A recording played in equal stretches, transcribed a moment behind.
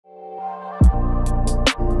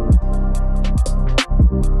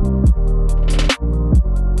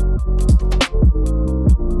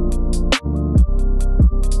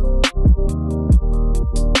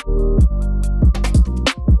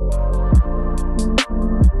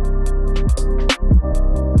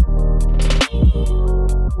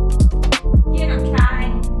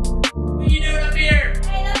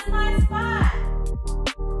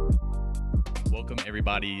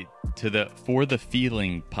to the For the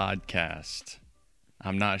Feeling podcast.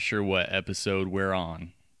 I'm not sure what episode we're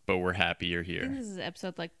on, but we're happy you're I think here. this is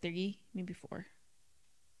episode like 3, maybe 4.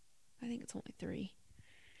 I think it's only 3.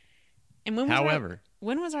 And when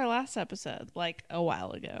was our last episode? Like a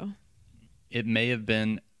while ago. It may have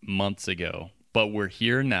been months ago, but we're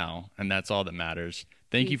here now, and that's all that matters.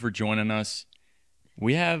 Thank you for joining us.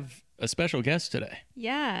 We have a special guest today.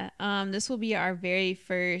 Yeah, this will be our very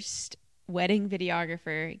first wedding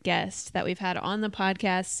videographer guest that we've had on the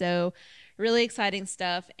podcast. So really exciting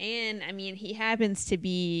stuff. And I mean, he happens to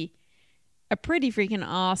be a pretty freaking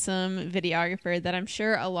awesome videographer that I'm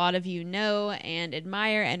sure a lot of you know and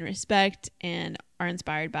admire and respect and are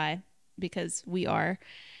inspired by, because we are.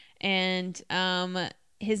 And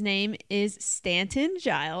his name is Stanton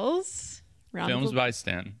Giles. Films by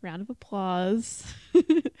Stan. Round of applause.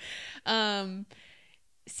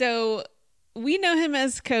 So we know him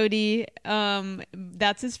as Cody.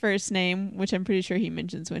 That's his first name, which I'm pretty sure he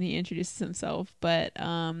mentions when he introduces himself. But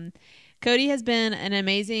Cody has been an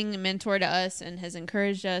amazing mentor to us and has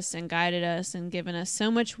encouraged us and guided us and given us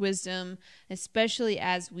so much wisdom, especially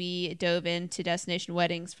as we dove into destination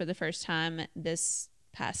weddings for the first time this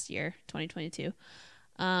past year, 2022.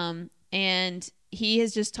 And he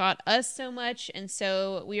has just taught us so much. And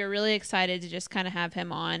so we are really excited to just kind of have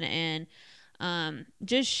him on and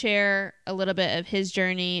just share a little bit of his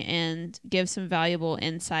journey and give some valuable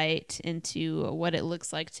insight into what it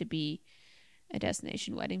looks like to be a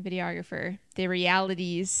destination wedding videographer, the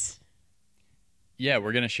realities. Yeah,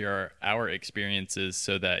 we're going to share our experiences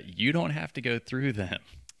so that you don't have to go through them.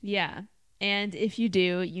 Yeah. And if you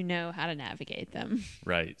do, you know how to navigate them.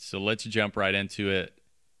 Right. So let's jump right into it.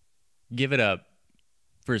 Give it up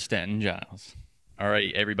for Stanton Giles. All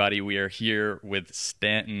right, everybody, we are here with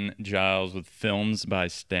Stanton Giles with Films by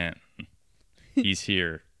Stanton. He's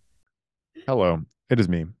here. Hello, it is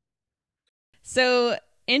me. So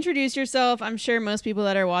introduce yourself. I'm sure most people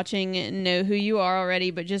that are watching know who you are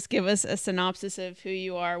already, but just give us a synopsis of who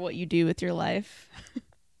you are, what you do with your life.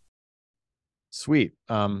 Sweet.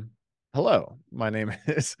 Hello, my name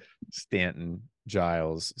is Stanton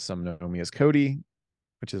Giles. Some know me as Cody,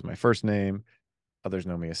 which is my first name. Others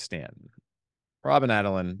know me as Stanton. Rob and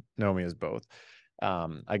Adalenne know me as both.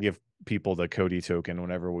 I give people the Cody token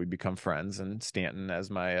whenever we become friends, and Stanton as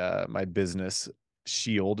my my business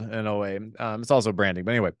shield in a way. It's also branding,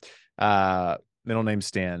 but anyway, middle name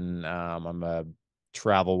Stanton. I'm a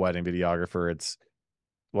travel wedding videographer. It's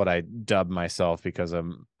what I dub myself because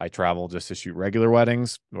I travel just to shoot regular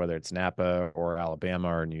weddings, whether it's Napa or Alabama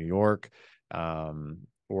or New York,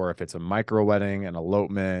 or if it's a micro wedding, an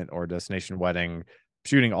elopement, or a destination wedding.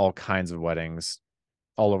 Shooting all kinds of weddings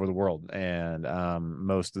all over the world. And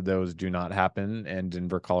most of those do not happen in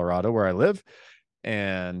Denver, Colorado, where I live.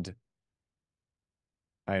 And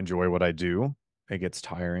I enjoy what I do. It gets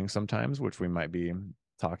tiring sometimes, which we might be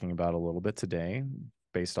talking about a little bit today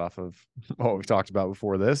based off of what we've talked about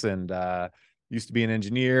before this. And used to be an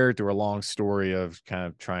engineer, through a long story of kind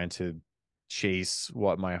of trying to chase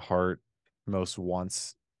what my heart most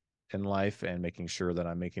wants in life and making sure that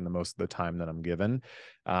I'm making the most of the time that I'm given.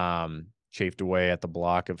 Chafed away at the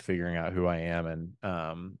block of figuring out who I am,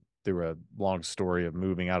 and through a long story of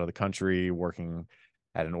moving out of the country, working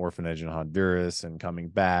at an orphanage in Honduras, and coming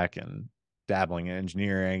back and dabbling in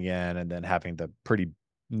engineering again, and then having the pretty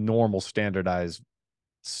normal standardized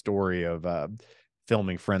story of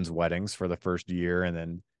filming friends' weddings for the first year, and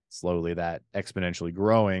then slowly that exponentially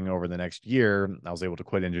growing over the next year. I was able to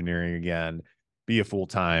quit engineering again, be a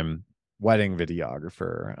full-time wedding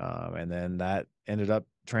videographer. And then that ended up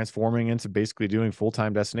transforming into basically doing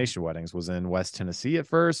full-time destination weddings. Was in West Tennessee at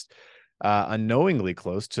first, unknowingly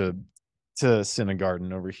close to Cine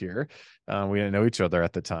Garden over here. We didn't know each other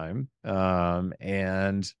at the time.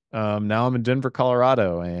 And now I'm in Denver,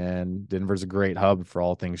 Colorado, and Denver's a great hub for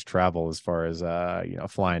all things travel, as far as,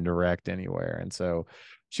 flying direct anywhere. And so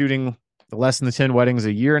shooting less than 10 weddings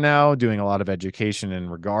a year now, doing a lot of education in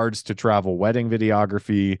regards to travel wedding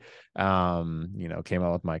videography. Came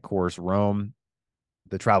out with my course, Rome,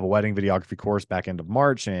 the travel wedding videography course, back end of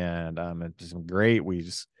March. And it's been great. We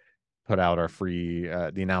just put out our free,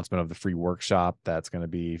 the announcement of the free workshop that's going to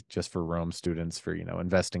be just for Rome students for,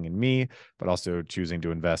 investing in me, but also choosing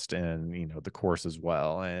to invest in, the course as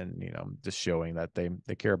well. And, just showing that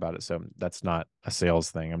they care about it. So that's not a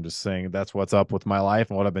sales thing. I'm just saying that's what's up with my life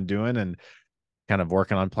and what I've been doing, and kind of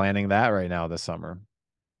working on planning that right now this summer.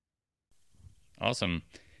 Awesome.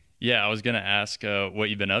 Yeah, I was going to ask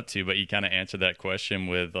what you've been up to, but you kind of answered that question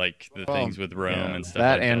with like the things with Rome and stuff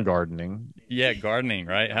that like and that. gardening. Yeah, gardening,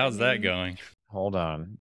 right? How's that going? Hold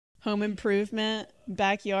on. Home improvement,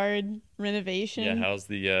 backyard renovation. Yeah, how's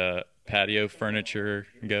the patio furniture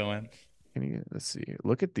going? Let's see.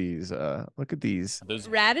 Look at these. Look at these. Those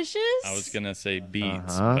Radishes? I was gonna say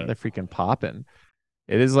beets, They're but freaking popping.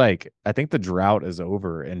 It is like, I think the drought is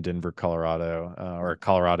over in Denver, Colorado, or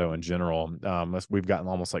Colorado in general. We've gotten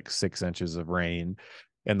almost like 6 inches of rain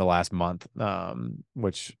in the last month,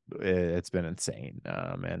 which it's been insane.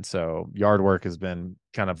 And so yard work has been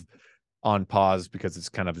kind of on pause because it's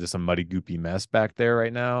kind of just a muddy, goopy mess back there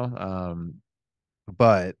right now.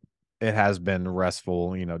 But it has been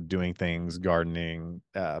restful, doing things, gardening,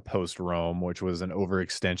 post Rome, which was an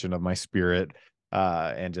overextension of my spirit,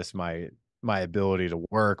 and just my ability to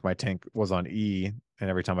work. My tank was on E, and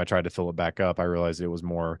every time I tried to fill it back up, I realized it was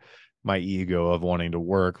more my ego of wanting to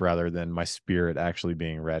work rather than my spirit actually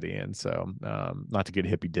being ready. And so, not to get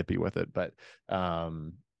hippy dippy with it, but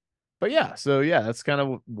yeah, so yeah, that's kind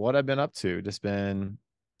of what I've been up to. Just been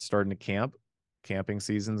starting to camp. Camping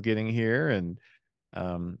season's getting here, and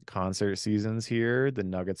concert season's here. The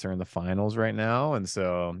Nuggets are in the finals right now, and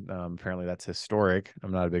so apparently that's historic.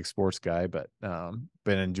 I'm not a big sports guy, but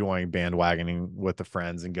been enjoying bandwagoning with the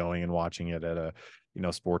friends and going and watching it at a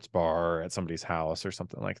sports bar or at somebody's house or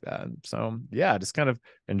something like that. And so yeah, just kind of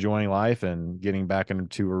enjoying life and getting back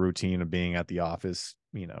into a routine of being at the office,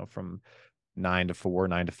 from 9 to 4,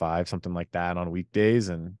 9 to 5, something like that on weekdays,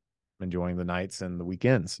 and enjoying the nights and the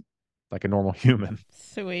weekends like a normal human.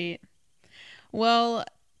 Sweet. Well,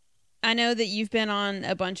 I know that you've been on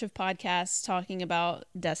a bunch of podcasts talking about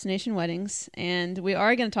destination weddings, and we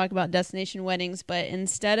are going to talk about destination weddings, but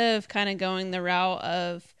instead of kind of going the route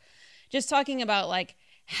of just talking about like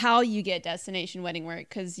how you get destination wedding work,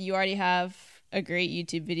 because you already have a great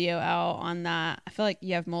YouTube video out on that. I feel like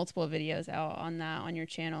you have multiple videos out on that on your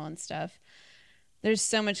channel and stuff. There's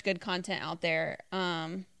so much good content out there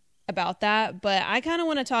about that, but I kind of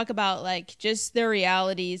want to talk about like just the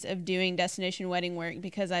realities of doing destination wedding work,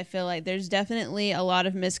 because I feel like there's definitely a lot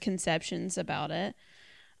of misconceptions about it.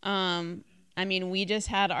 I mean, we just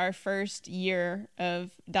had our first year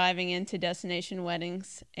of diving into destination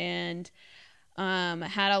weddings, and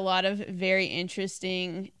had a lot of very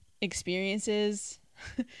interesting experiences,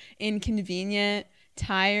 inconvenient,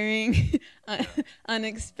 tiring,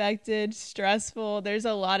 unexpected, stressful. There's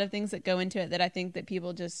a lot of things that go into it that I think that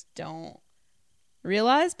people just don't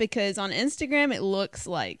realize, because on Instagram it looks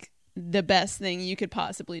like the best thing you could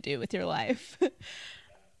possibly do with your life.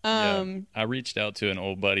 yeah, I reached out to an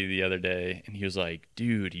old buddy the other day, and he was like,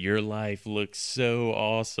 "Dude, your life looks so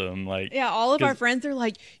awesome!" Like, Yeah, all of our 'cause friends are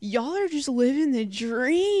like, "Y'all are just living the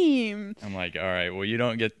dream." I'm like, "All right, well, you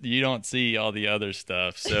don't see all the other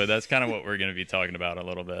stuff." So that's kind of what we're going to be talking about a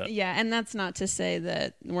little bit. Yeah, and that's not to say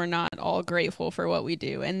that we're not all grateful for what we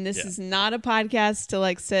do. And this Yeah. is not a podcast to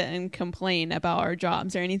like sit and complain about our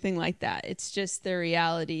jobs or anything like that. It's just the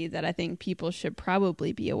reality that I think people should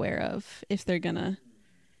probably be aware of if they're gonna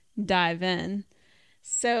dive in.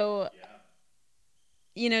 So,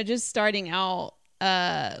 just starting out,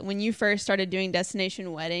 when you first started doing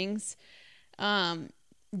destination weddings,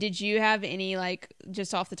 did you have any, like,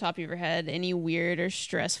 just off the top of your head, any weird or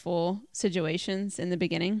stressful situations in the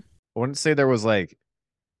beginning? I wouldn't say there was like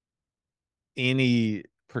any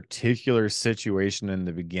particular situation in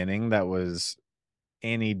the beginning that was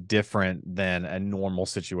any different than a normal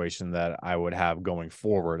situation that I would have going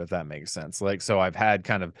forward, if that makes sense. Like, so I've had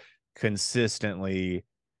kind of consistently,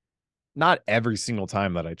 not every single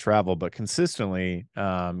time that I travel, but consistently,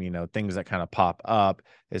 things that kind of pop up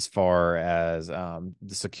as far as the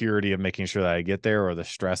security of making sure that I get there, or the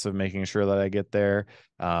stress of making sure that I get there.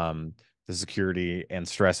 The security and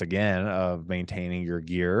stress again of maintaining your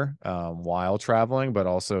gear while traveling, but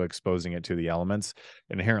also exposing it to the elements.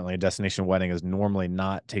 Inherently, a destination wedding is normally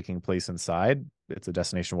not taking place inside. It's a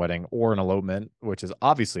destination wedding or an elopement, which is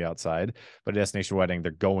obviously outside, but a destination wedding,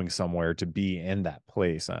 they're going somewhere to be in that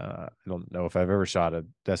place. I don't know if I've ever shot a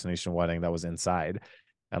destination wedding that was inside,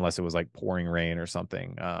 unless it was like pouring rain or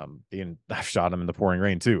something. I've shot them in the pouring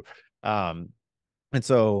rain too. And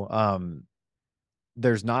so,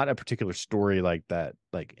 there's not a particular story like that,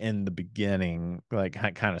 like in the beginning, like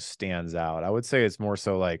kind of stands out. I would say it's more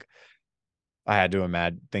so like I had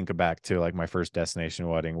to think back to like my first destination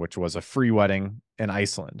wedding, which was a free wedding in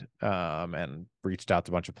Iceland, and reached out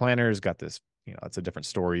to a bunch of planners, got this, it's a different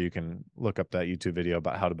story. You can look up that YouTube video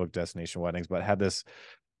about how to book destination weddings, but had this,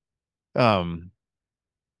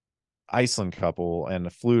 Iceland couple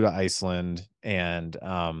and flew to Iceland. And,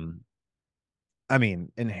 I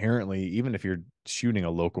mean, inherently, even if you're shooting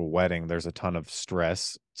a local wedding, there's a ton of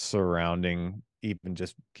stress surrounding even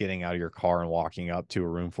just getting out of your car and walking up to a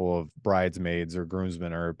room full of bridesmaids or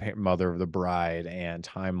groomsmen or mother of the bride and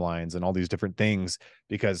timelines and all these different things,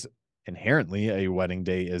 because inherently a wedding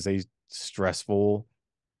day is a stressful,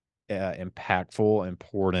 impactful,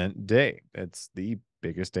 important day. It's the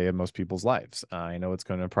biggest day of most people's lives. I know it's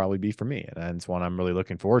going to probably be for me, and it's one I'm really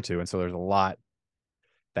looking forward to. And so there's a lot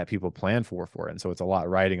that people plan for it. And so it's a lot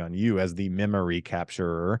riding on you as the memory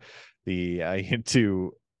capturer, the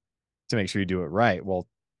to make sure you do it right. Well,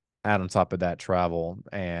 add on top of that travel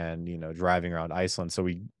and, driving around Iceland. So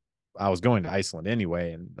I was going to Iceland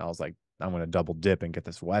anyway, and I was like, I'm going to double dip and get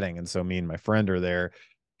this wedding. And so me and my friend are there.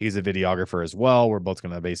 He's a videographer as well. We're both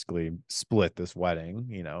going to basically split this wedding,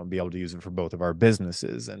 and be able to use it for both of our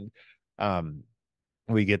businesses. And,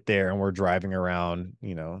 we get there and we're driving around,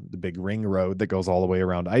 the big ring road that goes all the way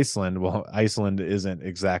around Iceland. Well, Iceland isn't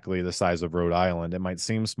exactly the size of Rhode Island. It might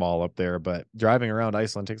seem small up there, but driving around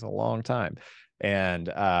Iceland takes a long time. And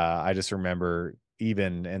I just remember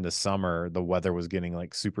even in the summer, the weather was getting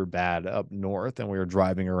like super bad up north, and we were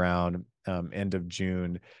driving around end of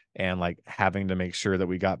June and like having to make sure that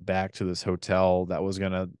we got back to this hotel that was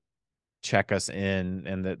going to check us in,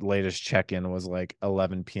 and the latest check-in was like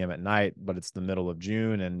 11 p.m. at night, but it's the middle of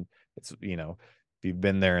June, and it's, if you've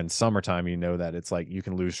been there in summertime, that it's like you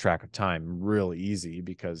can lose track of time real easy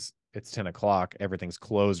because it's 10 o'clock, everything's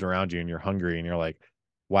closed around you, and you're hungry, and you're like,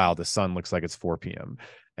 wow, the sun looks like it's 4 p.m.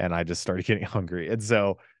 And I just started getting hungry. And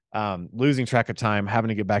so losing track of time, having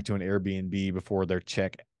to get back to an Airbnb before their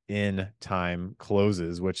check-in time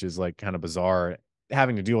closes, which is like kind of bizarre,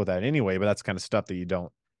 having to deal with that anyway, but that's kind of stuff that you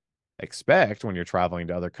don't expect when you're traveling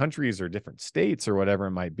to other countries or different states or whatever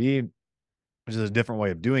it might be, which is a different way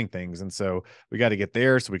of doing things. And so we got to get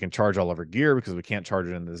there so we can charge all of our gear, because we can't charge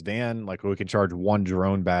it in this van. Like, we can charge one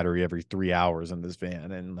drone battery every 3 hours in this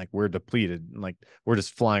van, and like we're depleted, and like we're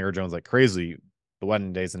just flying our drones like crazy. The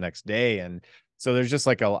wedding day's the next day. And so there's just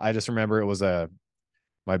like I just remember it was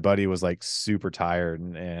my buddy was like super tired,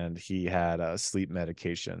 and he had a sleep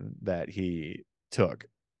medication that he took.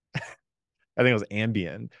 I think it was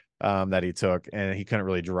Ambien, that he took, and he couldn't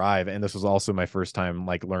really drive. And this was also my first time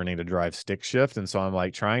like learning to drive stick shift. And so I'm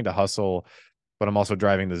like trying to hustle, but I'm also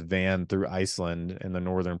driving this van through Iceland in the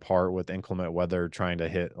northern part with inclement weather, trying to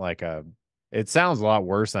hit like it sounds a lot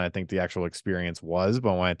worse than I think the actual experience was.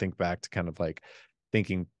 But when I think back to kind of like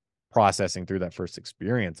processing through that first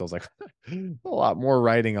experience, I was like, a lot more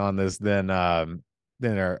writing on this than a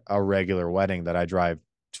regular wedding that I drive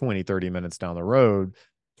 20-30 minutes down the road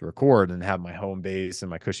to record and have my home base and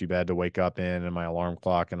my cushy bed to wake up in, and my alarm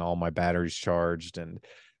clock and all my batteries charged, and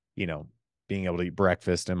being able to eat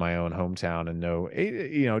breakfast in my own hometown,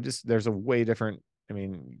 and just there's a way different. I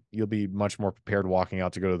mean, you'll be much more prepared walking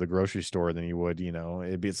out to go to the grocery store than you would,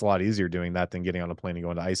 it's a lot easier doing that than getting on a plane and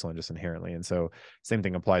going to Iceland just inherently. And so same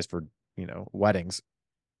thing applies for, weddings.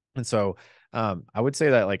 And so I would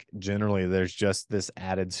say that like generally there's just this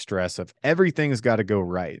added stress of everything's got to go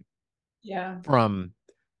right. Yeah. From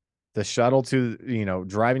the shuttle to,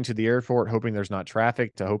 driving to the airport, hoping there's not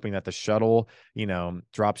traffic, to hoping that the shuttle,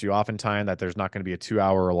 drops you off in time, that there's not going to be a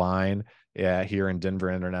 2-hour line here in Denver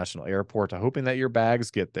International Airport, to hoping that your bags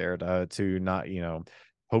get there, to not,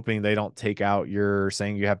 hoping they don't take out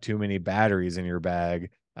saying you have too many batteries in your bag,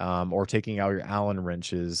 or taking out your Allen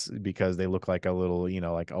wrenches because they look like a little,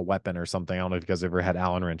 like a weapon or something. I don't know if you guys ever had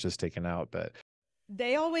Allen wrenches taken out, but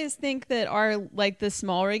they always think that like the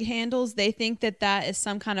small rig handles, they think that that is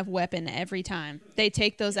some kind of weapon every time they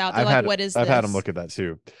take those out. They're like, what is this? I've had them look at that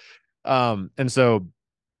too. And so,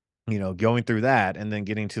 going through that and then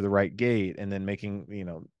getting to the right gate, and then making,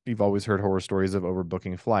 you've always heard horror stories of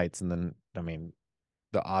overbooking flights. And then, I mean,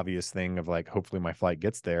 the obvious thing of like, hopefully my flight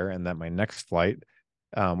gets there, and that my next flight,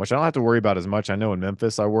 which I don't have to worry about as much. I know in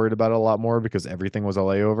Memphis, I worried about it a lot more because everything was a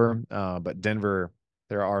layover. But Denver,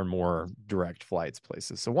 there are more direct flights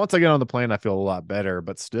places. So once I get on the plane, I feel a lot better,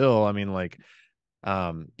 but still, I mean, like,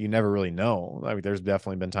 you never really know. I mean, there's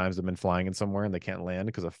definitely been times I've been flying in somewhere and they can't land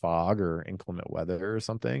because of fog or inclement weather or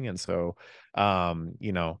something. And so, I'm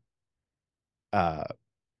kind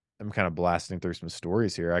of blasting through some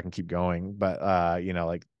stories here. I can keep going, but,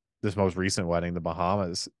 like this most recent wedding, the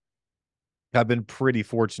Bahamas, I've been pretty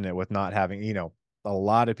fortunate with not having, a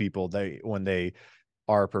lot of people, when they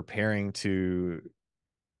are preparing to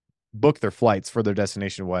book their flights for their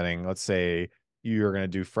destination wedding, let's say you're going to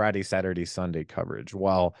do Friday, Saturday, Sunday coverage.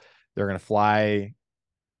 Well, they're going to fly.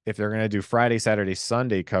 If they're going to do Friday, Saturday,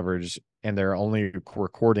 Sunday coverage, and they're only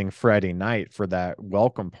recording Friday night for that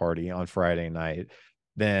welcome party on Friday night,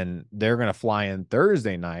 then they're going to fly in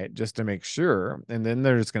Thursday night just to make sure. And then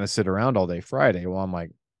they're just going to sit around all day Friday. Well, I'm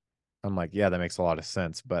like, I'm like, yeah, that makes a lot of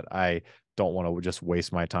sense, but I don't want to just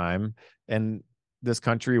waste my time in this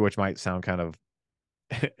country, which might sound kind of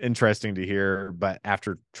interesting to hear, but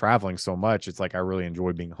after traveling so much, it's like I really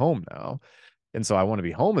enjoy being home now. And so I want to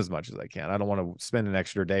be home as much as I can. I don't want to spend an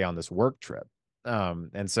extra day on this work trip.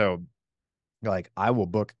 And so like I will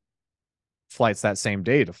book flights that same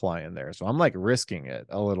day to fly in there. So I'm like risking it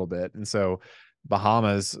a little bit. And so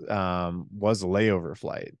Bahamas was a layover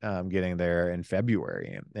flight getting there in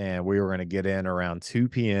February. And we were going to get in around 2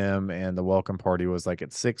 p.m. and the welcome party was like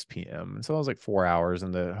at 6 p.m. And so it was like 4 hours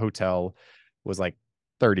and the hotel was like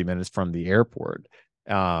 30 minutes from the airport.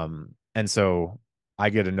 And so I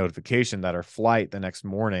get a notification that our flight the next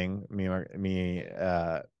morning,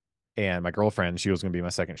 and my girlfriend, she was going to be my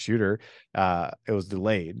second shooter. It was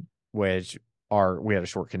delayed, which we had a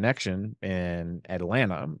short connection in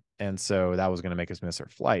Atlanta, and so that was going to make us miss our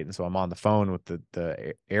flight. And so I'm on the phone with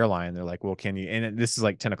the airline. They're like, "Well, can you?" And this is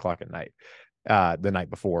like 10 o'clock at night, the night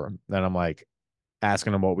before. Then I'm like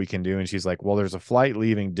asking them what we can do, and she's like, "Well, there's a flight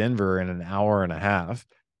leaving Denver in an hour and a half,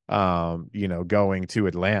 going to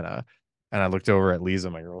Atlanta." And I looked over at Lisa,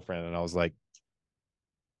 my girlfriend, and I was like,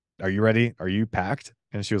 "Are you ready? Are you packed?"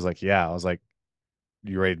 And she was like, "Yeah." I was like,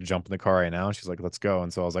 "You ready to jump in the car right now?" And she's like, "Let's go."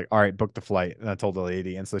 And so I was like, "All right, book the flight." And I told the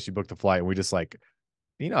lady, and so she booked the flight, and we just like,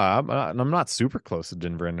 I'm not super close to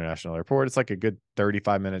Denver International Airport. It's like a good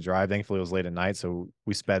 35-minute drive. Thankfully, it was late at night, so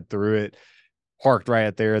we sped through it, parked right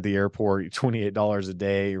at there at the airport, $28 a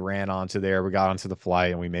day, ran onto there. We got onto the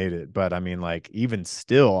flight and we made it. But I mean, like, even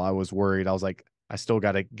still, I was worried. I was like, I still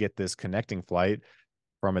got to get this connecting flight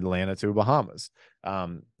from Atlanta to Bahamas.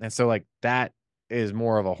 And so like that is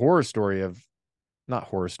more of a horror story of not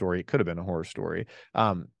horror story. It could have been a horror story.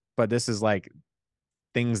 But this is like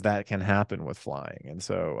things that can happen with flying. And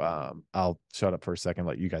so I'll shut up for a second,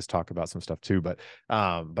 let you guys talk about some stuff too. But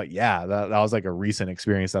yeah, that was like a recent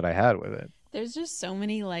experience that I had with it. There's just so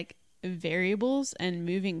many like variables and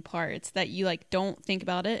moving parts that you like don't think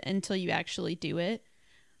about it until you actually do it.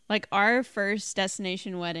 Like our first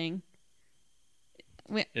destination wedding.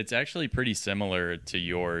 It's actually pretty similar to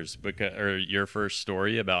yours or your first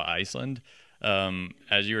story about Iceland.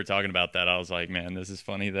 As you were talking about that, I was like, man, this is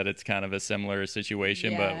funny that it's kind of a similar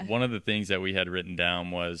situation. Yeah. But one of the things that we had written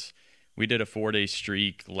down was we did a 4-day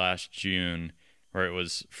streak last June where it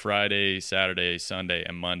was Friday, Saturday, Sunday,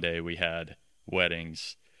 and Monday we had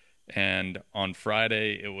weddings. And on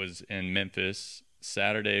Friday, it was in Memphis.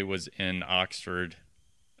 Saturday was in Oxford.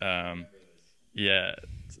 Um, yeah,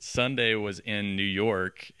 Sunday was in New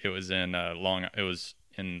York. It was in Long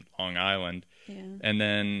Island, Yeah. and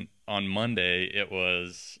then on Monday it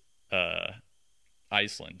was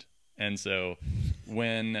Iceland. And so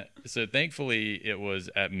thankfully it was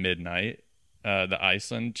at midnight, the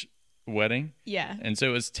Iceland wedding. Yeah. And so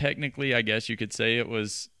it was technically, I guess you could say it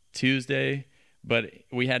was Tuesday, but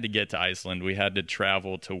we had to get to Iceland. We had to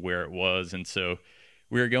travel to where it was, and so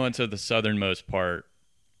we were going to the southernmost part.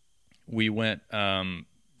 We went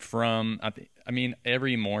from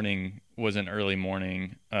every morning was an early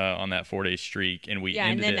morning on that 4-day streak, and we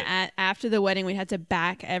ended and then it. after the wedding we had to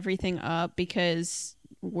back everything up because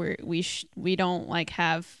we don't like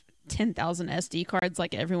have 10,000 SD cards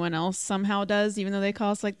like everyone else somehow does, even though they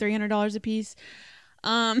cost like $300 a piece.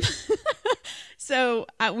 So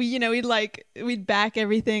we'd back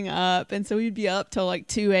everything up, and so we'd be up till like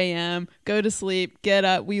 2 a.m., go to sleep, get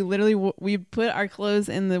up. We'd put our clothes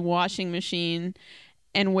in the washing machine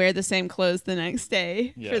and wear the same clothes the next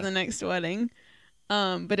day for the next wedding.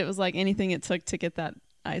 But it was like anything it took to get that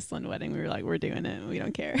Iceland wedding. We were like, we're doing it. We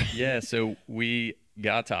don't care. Yeah, so we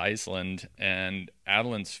got to Iceland, and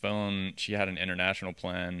Adelaine's phone, she had an international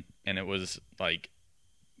plan, and it was like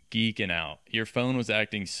geeking out. Your phone was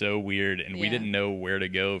acting so weird, and we didn't know where to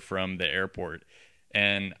go from the airport.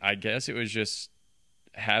 And I guess it was just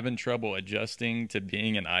having trouble adjusting to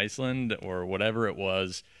being in Iceland or whatever it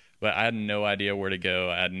was, but I had no idea where to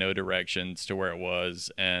go. I had no directions to where it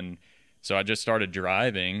was. And so I just started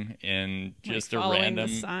driving in just like a random,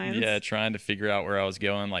 signs. trying to figure out where I was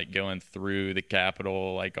going, like going through the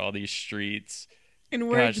capital, like all these streets. And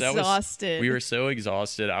we're exhausted. We were so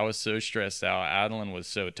exhausted. I was so stressed out. Adeline was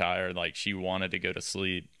so tired. Like she wanted to go to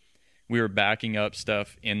sleep. We were backing up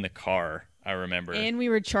stuff in the car, I remember. And we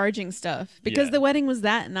were charging stuff because the wedding was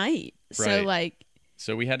that night. Right. So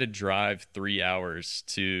so we had to drive 3 hours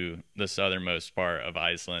to the southernmost part of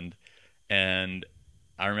Iceland. And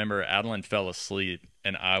I remember Adeline fell asleep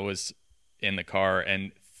and I was in the car,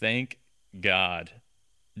 and thank God,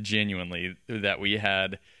 genuinely, that we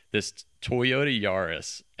had this Toyota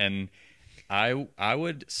Yaris, and I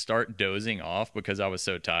would start dozing off because I was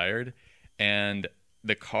so tired, and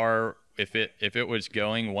the car if it was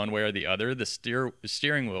going one way or the other, the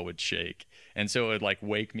steering wheel would shake, and so it would like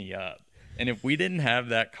wake me up. And if we didn't have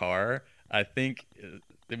that car, I think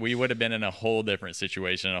we would have been in a whole different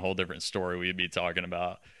situation, a whole different story we'd be talking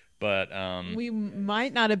about. But we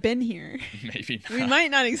might not have been here. maybe not. We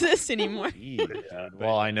might not exist anymore. Yeah.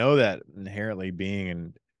 Well, I know that inherently being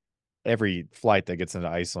in every flight that gets into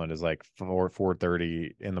Iceland is like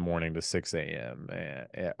 4:30 in the morning to 6 a.m.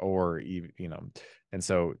 Or even, you know, and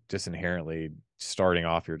so just inherently starting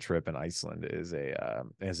off your trip in Iceland is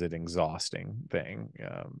an exhausting thing,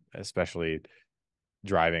 especially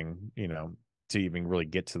driving, you know, to even really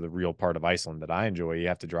get to the real part of Iceland that I enjoy. You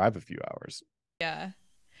have to drive a few hours. Yeah.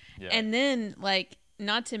 Yeah. And then, like,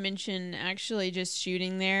 not to mention, actually, just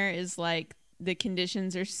shooting there is like the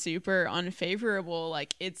conditions are super unfavorable.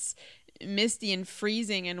 Like, it's misty and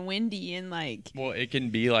freezing and windy, and like, Well, it can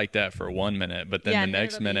be like that for 1 minute, but then Yeah, the no,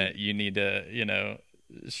 next it'll be- minute you need to, you know,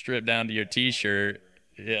 strip down to your t-shirt.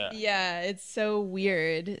 Yeah. yeah, it's so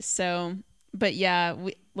weird. So, but yeah,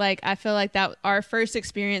 I feel like that our first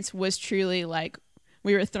experience was truly like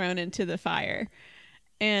we were thrown into the fire,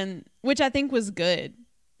 and which I think was good.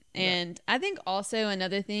 And I think also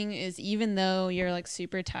another thing is, even though you're like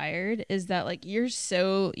super tired, is that like you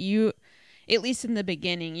at least in the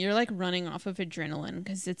beginning, you're like running off of adrenaline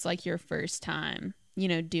because it's like your first time, you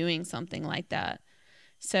know, doing something like that.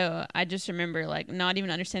 So I just remember like not even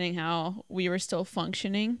understanding how we were still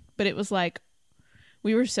functioning, but it was like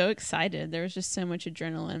we were so excited. There was just so much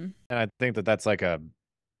adrenaline. And I think that that's a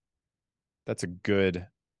good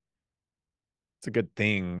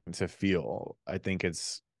thing to feel. I think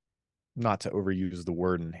it's not to overuse the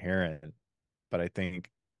word inherent, but I think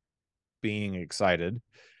being excited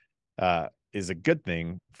is a good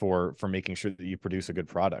thing for making sure that you produce a good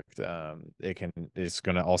product. It's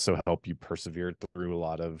going to also help you persevere through a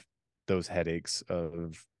lot of those headaches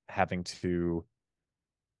of having to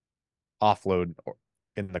offload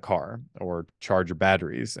in the car or charge your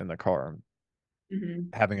batteries in the car.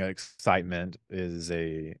 Having an excitement is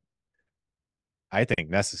I think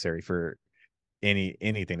necessary for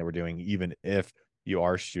anything that we're doing, even if you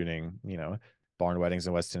are shooting, you know, barn weddings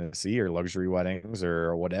in West Tennessee or luxury weddings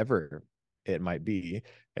or whatever it might be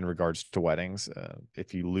in regards to weddings.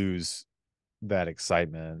 If you lose that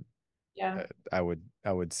excitement, I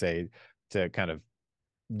would say to kind of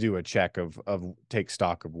do a check of take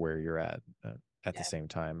stock of where you're at the same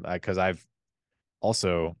time, because I've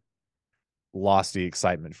also lost the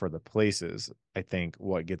excitement for the places. I think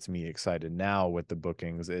what gets me excited now with the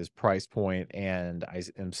bookings is price point, and I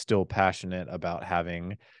am still passionate about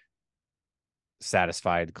having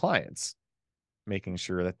satisfied clients, making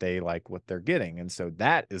sure that they like what they're getting. And so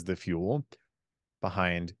that is the fuel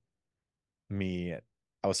behind me.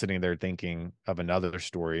 I was sitting there thinking of another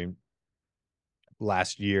story.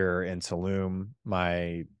 Last year in Tulum,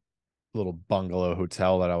 my little bungalow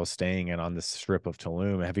hotel that I was staying in on the strip of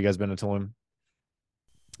Tulum. Have you guys been to Tulum?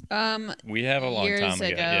 We have a long Years time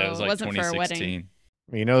ago. Yeah, it was like wasn't for a wedding. 2016.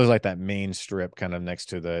 You know, there's like that main strip kind of next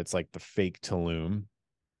to it's like the fake Tulum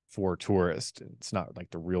for tourists. It's not like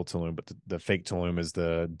the real Tulum, but the fake Tulum is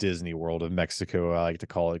the Disney World of Mexico, I like to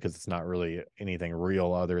call it, because it's not really anything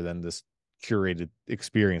real other than this curated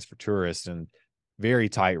experience for tourists. And very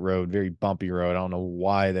tight road, very bumpy road. I don't know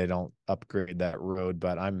why they don't upgrade that road,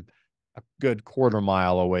 but I'm a good quarter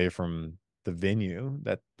mile away from the venue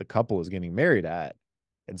that the couple is getting married at.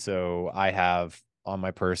 And so I have on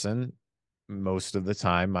my person most of the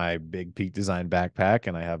time my big Peak Design backpack,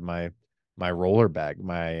 and I have my roller bag,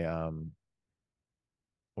 my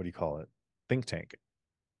what do you call it? Think tank.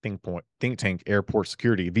 Think tank airport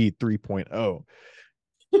security V3.0.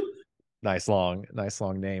 Nice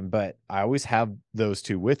long name. But I always have those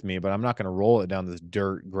two with me, but I'm not going to roll it down this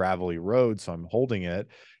dirt gravelly road. So I'm holding it,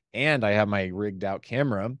 and I have my rigged out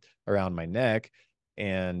camera around my neck.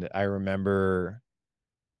 And I remember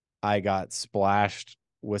I got splashed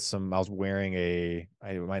with I was wearing it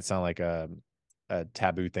might sound like a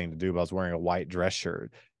taboo thing to do, but I was wearing a white dress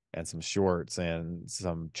shirt and some shorts and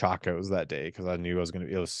some chacos that day because I knew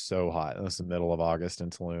it was so hot. It was the middle of August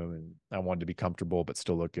in Tulum, and I wanted to be comfortable but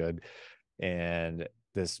still look good. And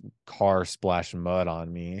this car splashed mud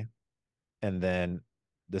on me, and then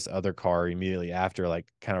this other car immediately after like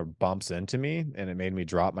kind of bumps into me, and it made me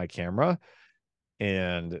drop my camera.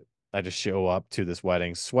 And I just show up to this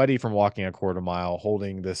wedding sweaty from walking a quarter mile,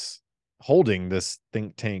 holding this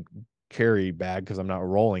think tank carry bag because I'm not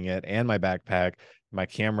rolling it, and my backpack. My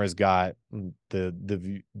camera's got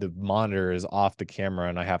the monitor is off the camera,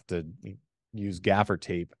 and I have to use gaffer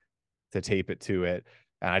tape to tape it to it.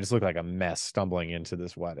 And I just look like a mess stumbling into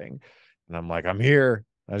this wedding. And I'm like, I'm here.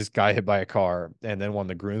 I just got hit by a car. And then one of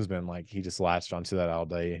the groomsmen, like, he just latched onto that all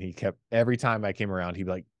day. And he kept, every time I came around, he'd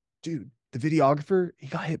be like, dude, the videographer, he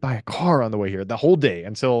got hit by a car on the way here the whole day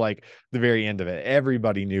until like the very end of it.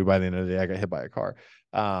 Everybody knew by the end of the day I got hit by a car.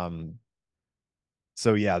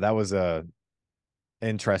 So yeah, that was a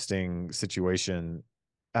interesting situation.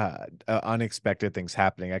 Unexpected things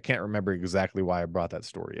happening. I can't remember exactly why I brought that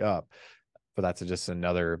story up, but that's just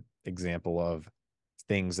another example of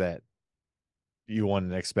things that you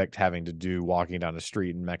wouldn't expect having to do walking down the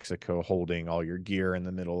street in Mexico, holding all your gear in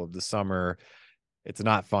the middle of the summer. It's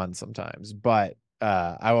not fun sometimes, but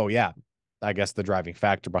oh yeah, I guess the driving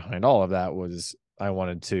factor behind all of that was I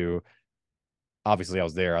wanted to, obviously I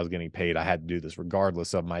was there, I was getting paid, I had to do this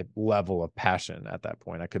regardless of my level of passion at that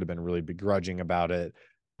point. I could have been really begrudging about it,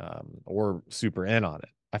 or super in on it.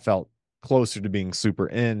 I felt closer to being super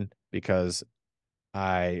in because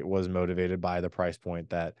I was motivated by the price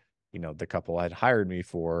point that, you know, the couple had hired me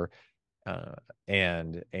for,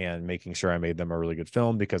 and making sure I made them a really good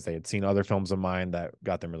film because they had seen other films of mine that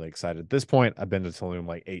got them really excited. At this point, I've been to Tulum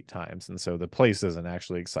like 8 times, and so the place isn't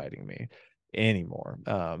actually exciting me anymore.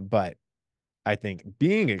 But I think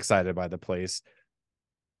being excited by the place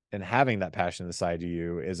and having that passion inside of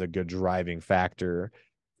you is a good driving factor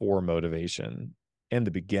for motivation in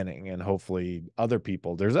the beginning. And hopefully other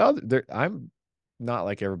people, I'm not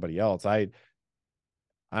like everybody else. I'm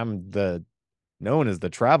known as the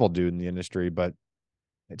travel dude in the industry, but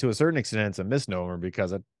to a certain extent, it's a misnomer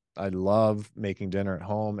because I love making dinner at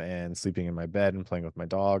home and sleeping in my bed and playing with my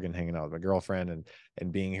dog and hanging out with my girlfriend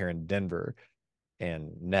and being here in Denver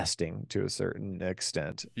and nesting to a certain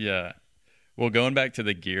extent. Yeah. Well, going back to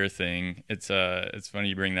the gear thing, it's funny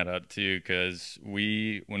you bring that up too, because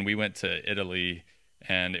when we went to Italy,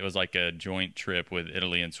 and it was like a joint trip with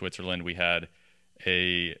Italy and Switzerland, we had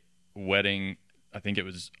a wedding. I think it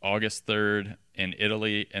was August 3rd in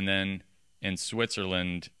Italy, and then in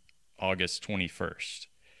Switzerland, August 21st.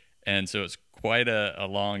 And so it's quite a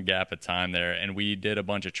long gap of time there. And we did a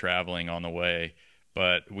bunch of traveling on the way,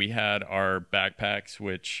 but we had our backpacks,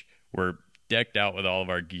 which were decked out with all of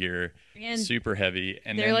our gear, And super heavy.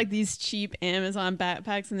 And they're then, like these cheap Amazon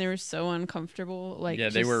backpacks, and they were so uncomfortable. Like, yeah,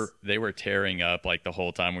 they were tearing up like the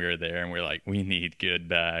whole time we were there, and we're like, we need good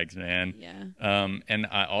bags, man. Yeah. And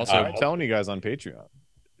I also, I'm telling you guys on Patreon.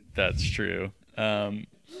 that's true.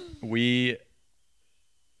 We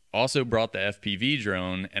also brought the FPV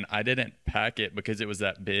drone, and I didn't pack it because it was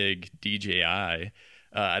that big DJI.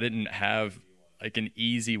 I didn't have like an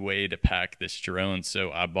easy way to pack this drone,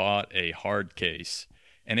 so I bought a hard case,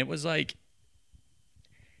 and it was like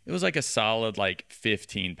a solid like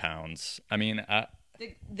 15 pounds. I mean,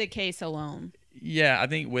 The case alone. yeah, I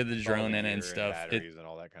think with the drone in it and stuff, batteries and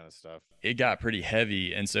all that kind of stuff. it got pretty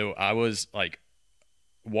heavy, and so I was like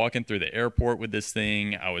walking through the airport with this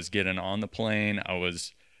thing. I was getting on the plane. I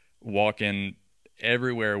was walking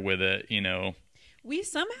everywhere with it, you know. We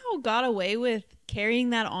somehow got away with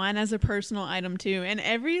carrying that on as a personal item too, and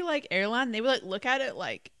every like airline, they would like look at it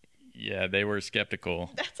like, Yeah, they were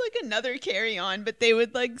skeptical. that's like another carry-on, but they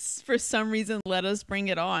would like for some reason let us bring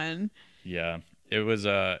it on. Yeah, it was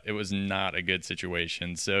not a good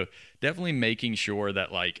situation. So definitely making sure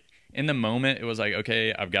that like in the moment it was like,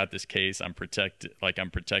 okay, I've got this case, I'm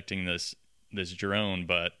protecting this drone,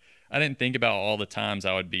 but I didn't think about all the times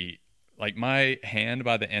I would be like, my hand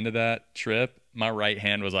by the end of that trip, my right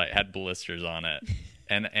hand was like had blisters on it.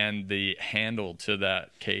 And the handle to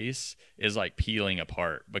that case is like peeling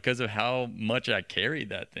apart because of how much I carried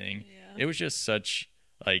that thing. Yeah. It was just such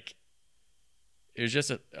like, it was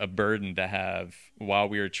just a burden to have while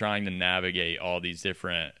we were trying to navigate all these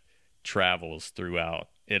different travels throughout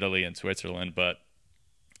Italy and Switzerland. But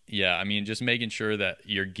yeah, I mean, just making sure that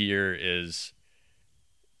your gear is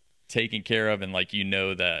taken care of, and like, you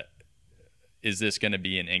know, that is this going to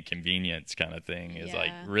be an inconvenience kind of thing is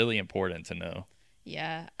like really important to know.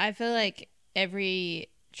 Yeah, I feel like every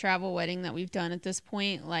travel wedding that we've done at this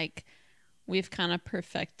point, like we've kind of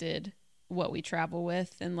perfected what we travel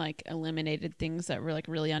with and like eliminated things that were like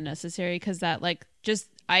really unnecessary. Because that like just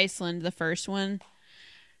Iceland, the first one,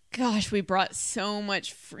 gosh, we brought so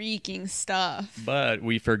much freaking stuff. But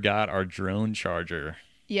we forgot our drone charger.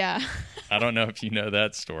 Yeah. I don't know if you know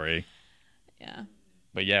that story. Yeah.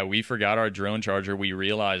 But yeah, we forgot our drone charger. We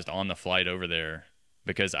realized on the flight over there,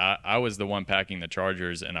 because I was the one packing the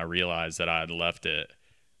chargers, and I realized that I had left it.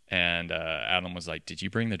 And Adam was like, did you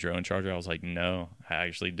bring the drone charger? I was like, no, I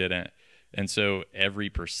actually didn't. And so every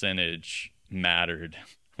percentage mattered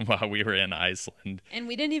while we were in Iceland. And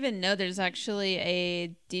we didn't even know there's actually a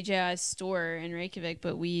DJI store in Reykjavik,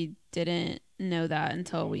 but we didn't know that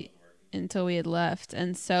until we had left.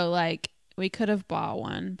 And so like We could have bought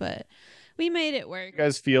one, but we made it work. You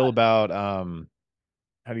guys feel about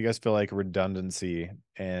how do you guys feel like redundancy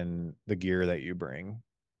in the gear that you bring?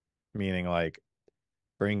 Meaning like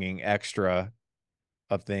bringing extra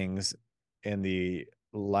of things in the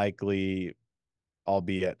likely,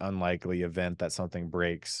 albeit unlikely event that something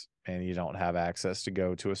breaks and you don't have access to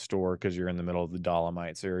go to a store because you're in the middle of the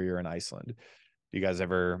Dolomites or you're in Iceland. Do you guys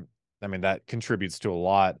ever, I mean, that contributes to a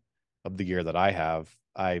lot of the gear that I have.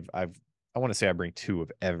 I want to say I bring two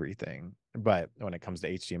of everything, but when it comes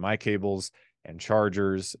to HDMI cables and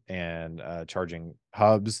chargers and charging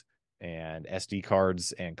hubs and SD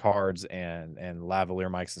cards and lavalier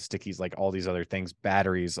mics and stickies, like all these other things,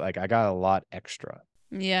 batteries, like I got a lot extra.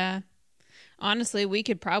 Yeah. Honestly, we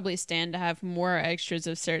could probably stand to have more extras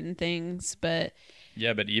of certain things, but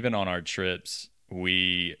Yeah, but even on our trips,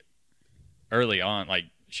 we early on, like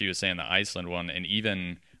she was saying, the Iceland one, and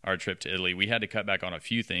even our trip to Italy, we had to cut back on a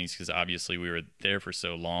few things because obviously we were there for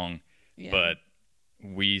so long. yeah. But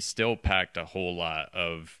we still packed a whole lot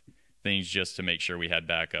of things just to make sure we had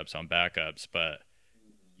backups on backups. But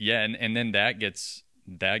yeah, and then that gets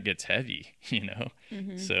heavy, you know.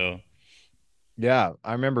 So Yeah,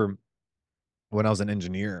 I remember when I was an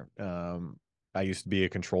engineer, I used to be a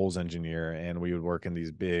controls engineer, and we would work in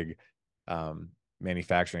these big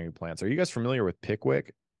manufacturing plants. Are you guys familiar with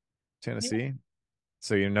Pickwick, Tennessee? Yeah.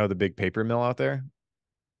 So you know the big paper mill out there?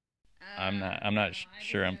 I'm not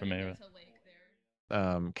sure I'm familiar with.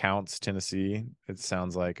 Counts, Tennessee. It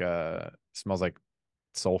sounds like smells like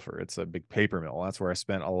sulfur. It's a big paper mill. That's where I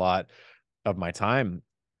spent a lot of my time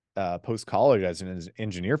post college as an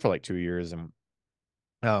engineer for like 2 years, and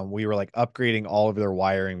we were like upgrading all of their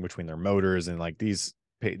wiring between their motors, and like these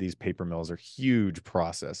paper mills are huge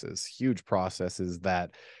processes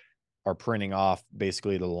that are printing off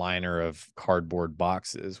basically the liner of cardboard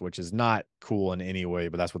boxes, which is not cool in any way,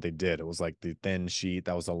 but that's what they did. It was like the thin sheet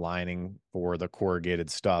that was the lining for the corrugated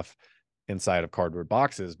stuff inside of cardboard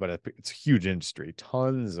boxes, but it's a huge industry,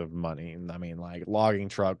 tons of money. I mean, like logging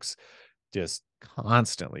trucks just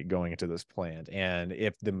constantly going into this plant. And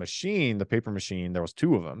if the paper machine, there was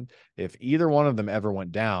two of them, if either one of them ever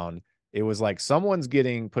went down, it was like someone's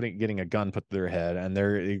getting a gun put to their head, and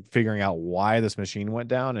they're figuring out why this machine went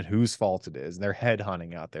down and whose fault it is. And they're head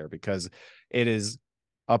hunting out there because it is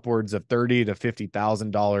upwards of $30,000 to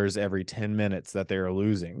 $50,000 every 10 minutes that they're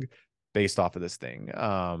losing based off of this thing.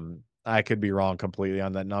 I could be wrong completely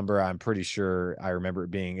on that number. I'm pretty sure I remember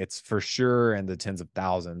it being, it's for sure in the tens of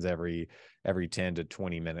thousands every 10 to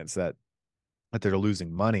 20 minutes that they're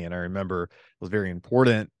losing money. And I remember it was very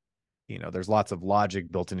important. You know, there's lots of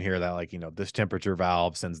logic built in here that, like, you know, this temperature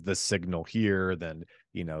valve sends this signal here, then,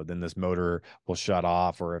 you know, then this motor will shut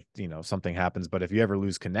off, or if, you know, something happens. But if you ever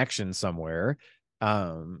lose connection somewhere,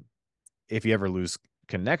 if you ever lose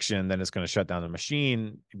connection, then it's going to shut down the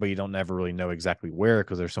machine, but you don't never really know exactly where,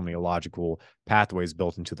 because there's so many logical pathways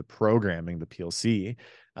built into the programming, the PLC,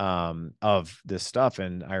 of this stuff.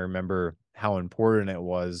 And I remember how important it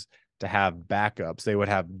was to have backups. They would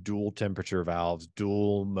have dual temperature valves,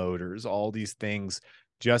 dual motors, all these things,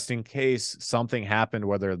 just in case something happened,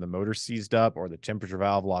 whether the motor seized up or the temperature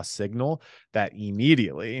valve lost signal, that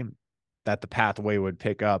immediately that the pathway would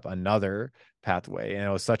pick up another pathway. And it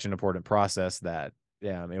was such an important process that,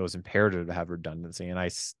 yeah, it was imperative to have redundancy. And I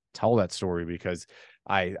tell that story because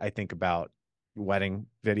I think about wedding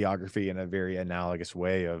videography in a very analogous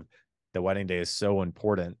way. Of the wedding day is so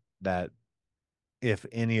important that if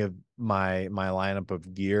any of my lineup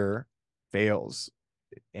of gear fails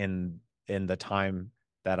in the time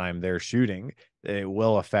that I'm there shooting, it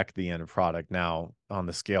will affect the end product. Now, on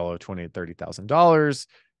the scale of $20,000 to $30,000,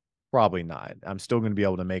 probably not. I'm still going to be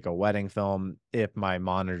able to make a wedding film if my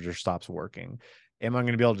monitor stops working. Am I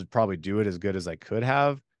going to be able to probably do it as good as I could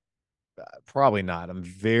have? Probably not. I'm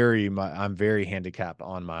very handicapped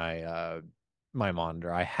on my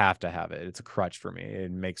monitor. I have to have it. It's a crutch for me.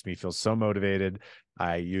 It makes me feel so motivated.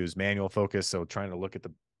 I use manual focus, so trying to look at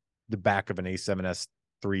the back of an A7S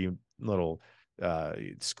III little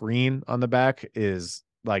screen on the back is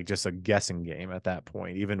like just a guessing game at that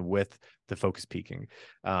point, even with the focus peaking.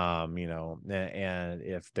 You know, and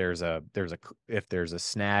if there's a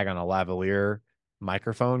snag on a lavalier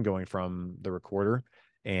microphone going from the recorder,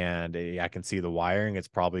 and I can see the wiring, it's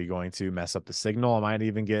probably going to mess up the signal. I might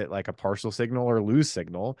even get like a partial signal or lose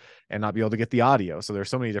signal and not be able to get the audio. So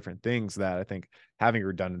there's so many different things that I think having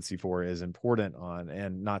redundancy for is important on,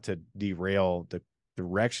 and not to derail the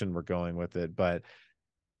direction we're going with it, but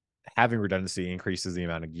having redundancy increases the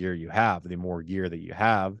amount of gear you have. The more gear that you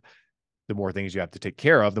have, the more things you have to take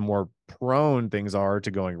care of, the more prone things are to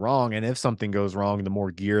going wrong. And if something goes wrong, the more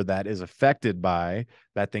gear that is affected by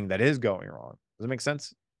that thing that is going wrong. Does it make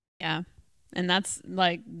sense? Yeah. And that's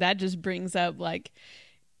like, that just brings up like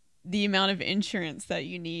the amount of insurance that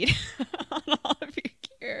you need on all of your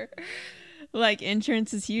gear. Like,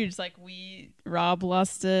 insurance is huge. Like, Rob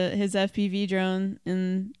lost his FPV drone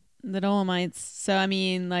in the Dolomites. So, I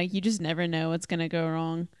mean, like, you just never know what's going to go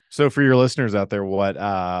wrong. So for your listeners out there, what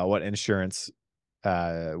insurance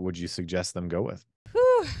would you suggest them go with?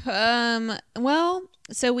 Whew. Well,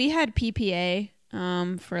 so we had PPA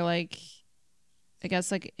for like, I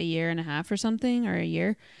guess like a year and a half or something, or a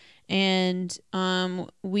year. And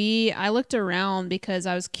I looked around because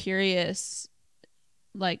I was curious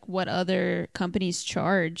like what other companies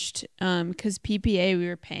charged, because PPA we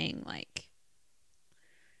were paying like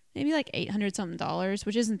maybe like $800 something,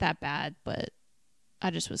 which isn't that bad, but I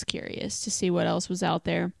just was curious to see what else was out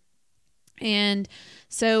there. And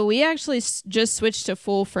so we actually just switched to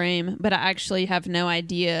full frame, but I actually have no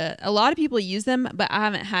idea. A lot of people use them, but I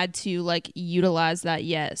haven't had to like utilize that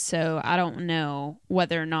yet. So I don't know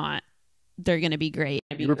whether or not they're going to be great.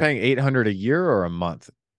 You were paying $800 a year or a month?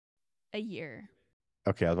 A year.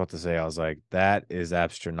 Okay, I was about to say, I was like, that is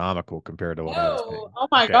astronomical compared to what I was paying. Oh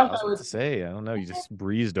my Okay, gosh, I was about to say, I don't know, you just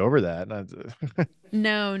breezed over that.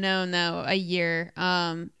 No, a year.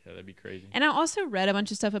 Yeah, that'd be crazy. And I also read a bunch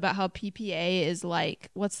of stuff about how PPA is like,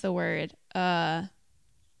 what's the word? What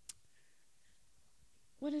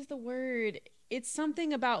is the word? It's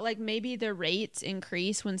something about like maybe the rates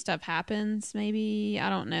increase when stuff happens. Maybe, I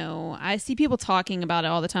don't know. I see people talking about it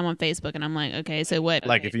all the time on Facebook, and I'm like, okay, so what?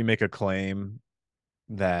 Like if you make a claim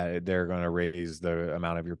that they're going to raise the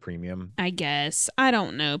amount of your premium. I guess. I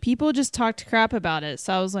don't know. People just talked crap about it.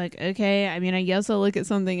 So I was like, okay, I mean, I guess I'll look at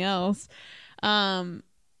something else.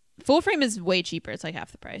 Full frame is way cheaper. It's like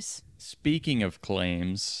half the price. Speaking of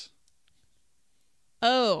claims.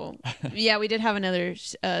 Oh, yeah, we did have another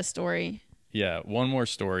story. Yeah, one more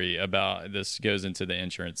story about this goes into the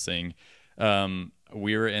insurance thing.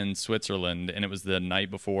 We were in Switzerland, and it was the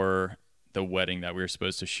night before the wedding that we were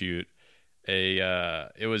supposed to shoot.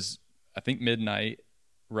 It was, I think, midnight,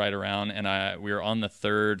 right around, and we were on the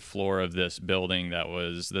third floor of this building. That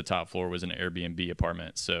was, the top floor was an Airbnb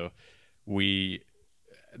apartment. So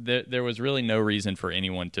there was really no reason for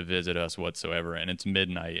anyone to visit us whatsoever. And it's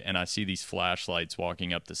midnight, and I see these flashlights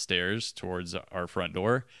walking up the stairs towards our front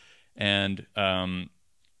door. And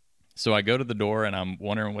so I go to the door, and I'm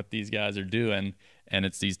wondering what these guys are doing. And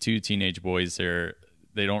it's these two teenage boys there.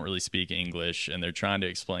 They don't really speak English, and they're trying to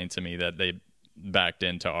explain to me that they backed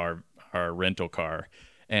into our rental car.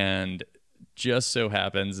 And just so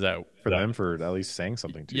happens that for them, for at least saying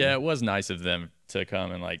something to you. Yeah, it was nice of them to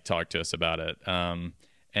come and like talk to us about it.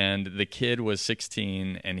 And the kid was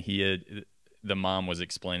 16, and the mom was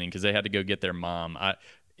explaining, because they had to go get their mom.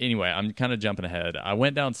 Anyway, I'm kind of jumping ahead. I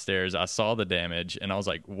went downstairs, I saw the damage, and I was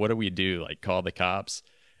like, what do we do? Like, call the cops?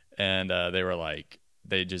 And they were like,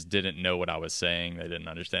 they just didn't know what I was saying. They didn't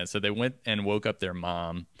understand. So they went and woke up their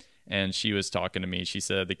mom, and she was talking to me. She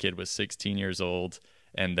said the kid was 16 years old,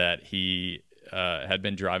 and that he had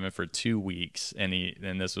been driving for 2 weeks, and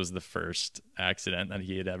this was the first accident that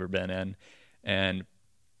he had ever been in. And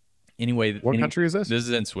anyway, what country is this? This is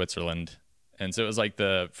in Switzerland. And so it was like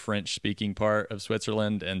the French speaking part of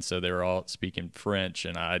Switzerland. And so they were all speaking French,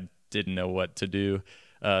 and I didn't know what to do.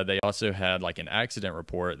 They also had like an accident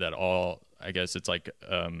report that I guess it's like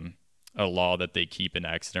a law that they keep an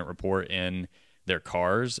accident report in their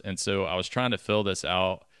cars. And so I was trying to fill this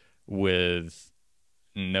out with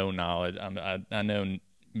no knowledge. I know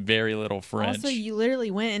very little French. Also, you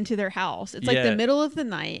literally went into their house. It's like the middle of the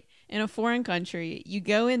night in a foreign country. You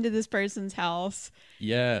go into this person's house.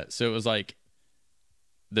 Yeah. So it was like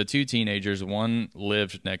the two teenagers, one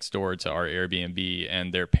lived next door to our Airbnb,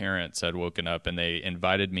 and their parents had woken up, and they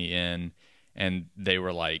invited me in, and they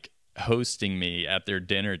were like hosting me at their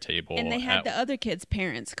dinner table. And they had the other kids'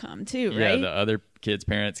 parents come too, right? Yeah, the other kids'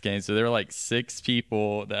 parents came. So there were like 6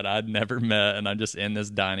 people that I'd never met, and I'm just in this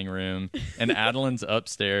dining room. And Adelenne's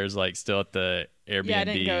upstairs, like still at the Airbnb. Yeah, I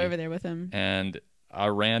didn't go over there with him. And I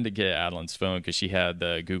ran to get Adelenne's phone because she had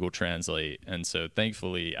the Google Translate. And so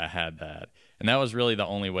thankfully I had that. And that was really the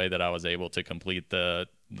only way that I was able to complete the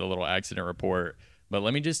little accident report. But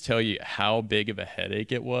let me just tell you how big of a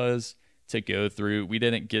headache it was to go through. We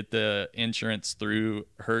didn't get the insurance through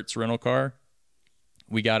Hertz rental car.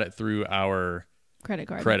 We got it through our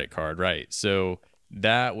credit card, right? So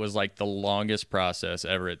that was like the longest process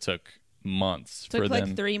ever. It took months for them. It took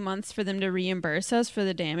like 3 months for them to reimburse us for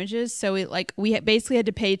the damages. So we basically had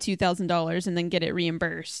to pay $2,000 and then get it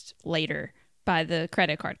reimbursed later. by the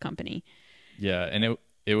credit card company. Yeah, and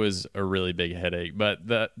it was a really big headache. But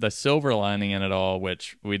the silver lining in it all,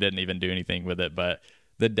 which we didn't even do anything with it, but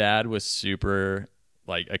the dad was super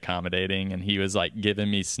like accommodating, and he was like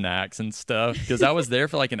giving me snacks and stuff because I was there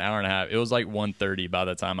for like an hour and a half. It was like 1:30 by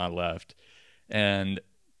the time I left, and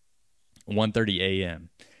 1:30 a.m.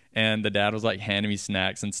 And the dad was like handing me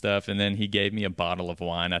snacks and stuff, and then he gave me a bottle of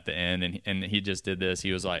wine at the end, and he just did this.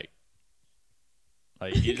 He was like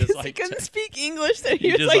he just like he couldn't speak English, so he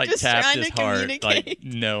he was just like just tapped trying his to heart, communicate. like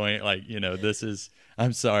knowing, like, this is.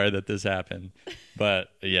 I'm sorry that this happened, but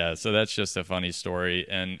yeah. So that's just a funny story,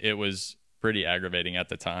 and it was pretty aggravating at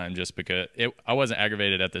the time, just because I wasn't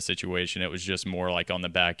aggravated at the situation. It was just more like on the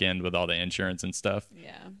back end with all the insurance and stuff.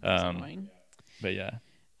 Yeah, that's Um, annoying. but yeah,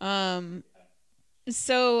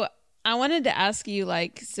 So I wanted to ask you,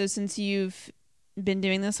 like, so since you've been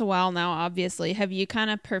doing this a while now, obviously, have you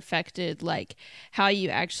kind of perfected like how you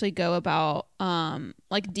actually go about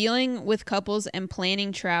like dealing with couples and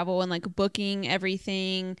planning travel and like booking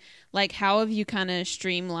everything? Like, how have you kind of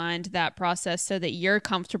streamlined that process so that you're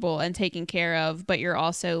comfortable and taken care of, but you're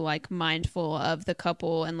also like mindful of the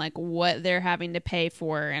couple and like what they're having to pay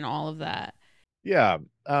for and all of that? Yeah.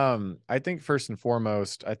 I think first and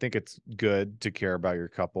foremost, I think it's good to care about your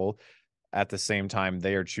couple. At the same time,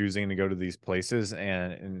 they are choosing to go to these places,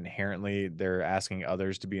 and inherently they're asking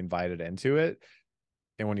others to be invited into it.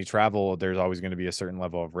 And when you travel, there's always going to be a certain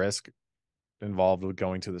level of risk involved with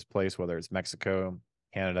going to this place, whether it's Mexico,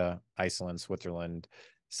 Canada, Iceland, Switzerland,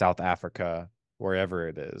 South Africa, wherever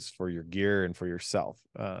it is, for your gear and for yourself.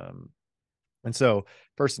 And so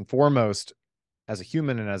first and foremost, as a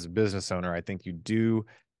human and as a business owner, I think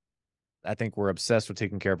we're obsessed with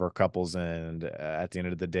taking care of our couples. And at the end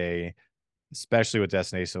of the day, especially with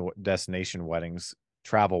destination weddings,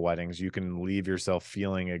 travel weddings, you can leave yourself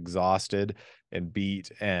feeling exhausted and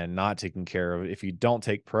beat and not taken care of if you don't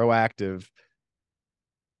take proactive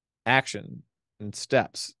action and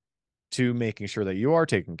steps to making sure that you are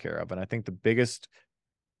taken care of. And I think the biggest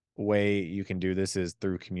way you can do this is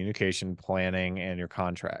through communication, planning, and your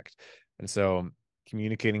contract. And so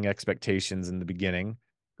communicating expectations in the beginning,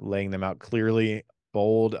 laying them out clearly,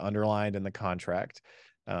 bold, underlined in the contract,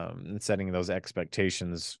 and setting those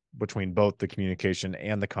expectations between both the communication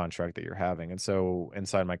and the contract that you're having. And so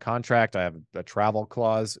inside my contract, I have a travel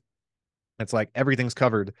clause. It's like everything's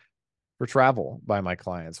covered for travel by my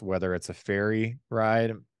clients, whether it's a ferry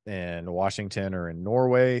ride in Washington or in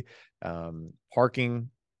Norway, parking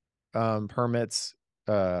permits,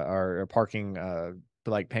 or parking,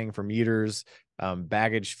 like paying for meters,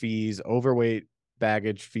 baggage fees, overweight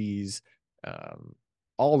baggage fees,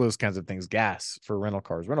 all those kinds of things, gas for rental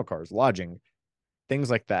cars, lodging,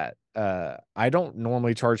 things like that. I don't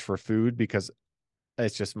normally charge for food because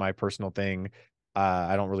it's just my personal thing.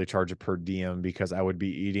 I don't really charge a per diem because I would be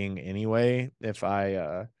eating anyway if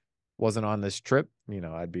I wasn't on this trip.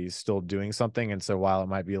 I'd be still doing something. And so while it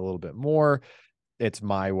might be a little bit more, it's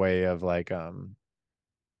my way of like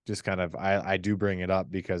just kind of I do bring it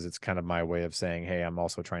up because it's kind of my way of saying, hey, I'm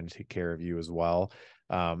also trying to take care of you as well.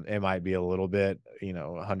 It might be a little bit,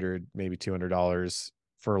 100, maybe $200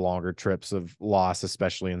 for longer trips of loss,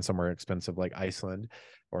 especially in somewhere expensive like Iceland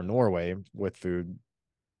or Norway with food.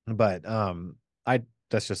 But I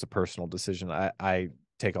that's just a personal decision. I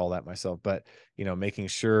take all that myself, but making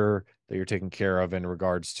sure that you're taken care of in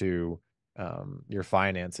regards to your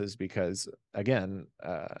finances, because again,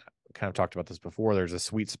 kind of talked about this before, there's a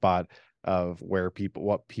sweet spot of what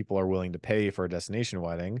people are willing to pay for a destination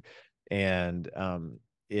wedding. And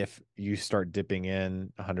if you start dipping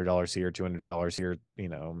in $100 here, $200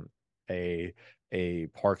 here, a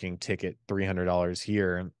parking ticket, $300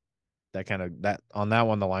 here, that on that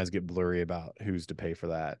one, the lines get blurry about who's to pay for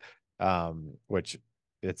that, which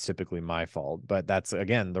it's typically my fault. But that's,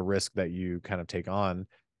 again, the risk that you kind of take on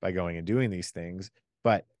by going and doing these things.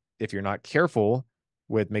 But if you're not careful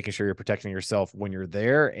with making sure you're protecting yourself when you're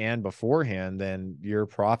there and beforehand, then your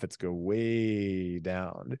profits go way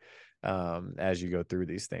down as you go through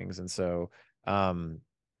these things. And so I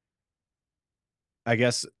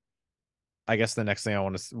guess the next thing I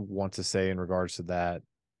want to say in regards to that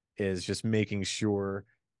is just making sure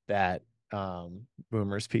that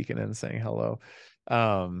Boomer's peeking in and saying hello.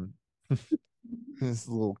 This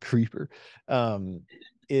little creeper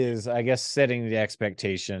is, I guess, setting the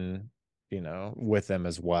expectation, with them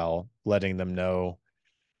as well, letting them know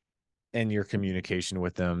in your communication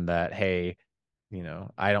with them that, hey,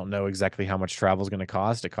 I don't know exactly how much travel is going to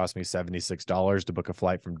cost. It cost me $76 to book a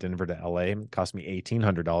flight from Denver to LA. It cost me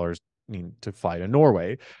 $1,800 to fly to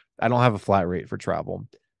Norway. I don't have a flat rate for travel.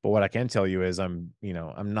 But what I can tell you is I'm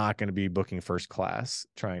not going to be booking first class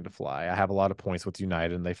trying to fly. I have a lot of points with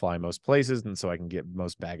United and they fly most places. And so I can get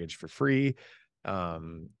most baggage for free.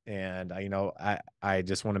 And I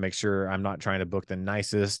just want to make sure I'm not trying to book the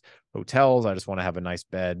nicest hotels. I just want to have a nice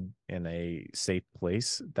bed in a safe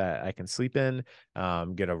place that I can sleep in,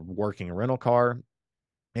 get a working rental car.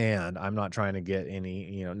 And I'm not trying to get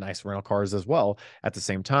any, nice rental cars as well. At the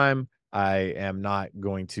same time, I am not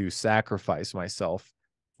going to sacrifice myself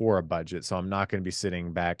for a budget. So I'm not going to be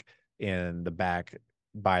sitting back in the back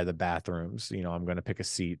by the bathrooms. I'm going to pick a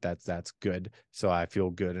seat that's good. So I feel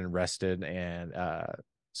good and rested and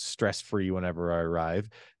stress free whenever I arrive.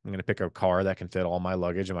 I'm going to pick a car that can fit all my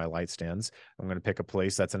luggage and my light stands. I'm going to pick a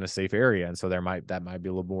place that's in a safe area. And so that might be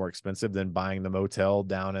a little more expensive than buying the motel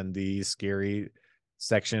down in the scary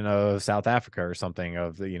section of South Africa or something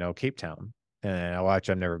of the, Cape Town. And I've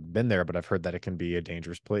never been there, but I've heard that it can be a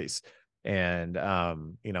dangerous place. And,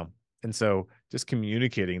 and so just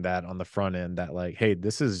communicating that on the front end that like, hey,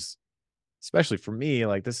 this is, especially for me,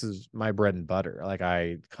 like this is my bread and butter. Like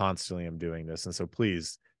I constantly am doing this. And so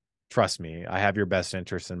please trust me, I have your best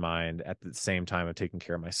interests in mind at the same time of taking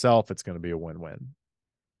care of myself. It's going to be a win-win.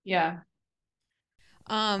 Yeah.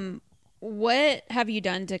 What have you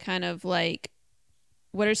done to kind of like,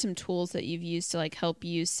 what are some tools that you've used to like help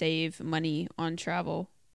you save money on travel?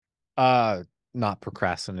 Not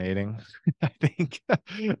procrastinating.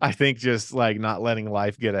 I think just like not letting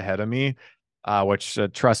life get ahead of me, which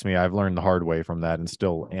trust me, I've learned the hard way from that and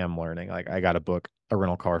still am learning. Like I got to book a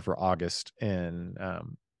rental car for August in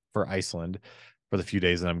for Iceland for the few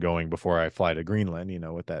days that I'm going before I fly to Greenland,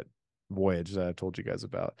 with that voyage that I told you guys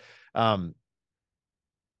about.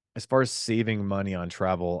 As far as saving money on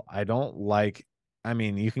travel, I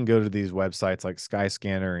mean, you can go to these websites like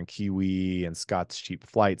Skyscanner and Kiwi and Scott's Cheap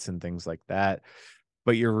Flights and things like that.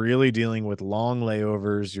 But you're really dealing with long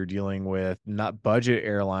layovers. You're dealing with not budget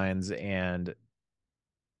airlines, and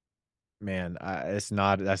man, that's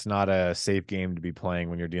not a safe game to be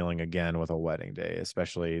playing when you're dealing again with a wedding day,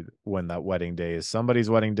 especially when that wedding day is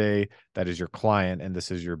somebody's wedding day. That is your client, and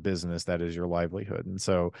this is your business. That is your livelihood. And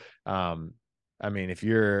so, I mean, if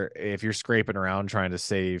you're scraping around trying to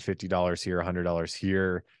save $50 here, $100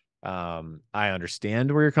 here, I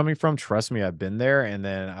understand where you're coming from. Trust me, I've been there. And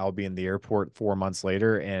then I'll be in the airport 4 months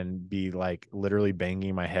later and be like literally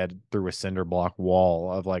banging my head through a cinder block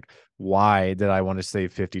wall of like, why did I want to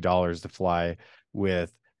save $50 to fly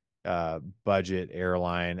with budget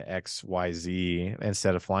airline XYZ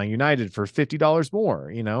instead of flying United for $50 more,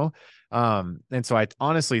 And so I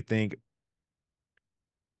honestly think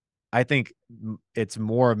it's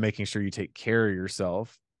more of making sure you take care of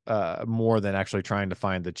yourself more than actually trying to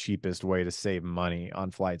find the cheapest way to save money on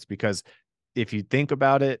flights. Because if you think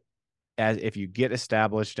about it, as if you get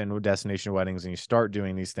established in destination weddings and you start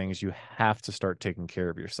doing these things, you have to start taking care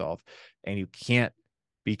of yourself, and you can't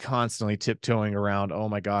be constantly tiptoeing around. Oh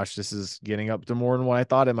my gosh, this is getting up to more than what I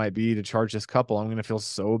thought it might be to charge this couple. I'm going to feel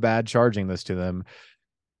so bad charging this to them.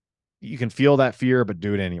 You can feel that fear, but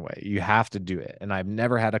do it anyway. You have to do it. And I've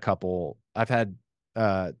never had a couple. I've had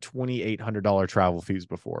 $2,800 travel fees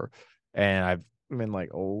before, and I've been like,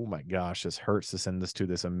 oh my gosh, this hurts to send this to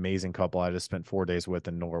this amazing couple I just spent 4 days with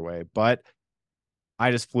in Norway. But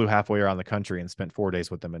I just flew halfway around the country and spent 4 days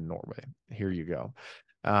with them in Norway. Here you go.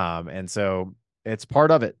 And so it's part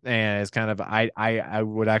of it. And it's kind of, I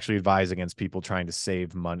would actually advise against people trying to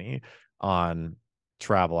save money on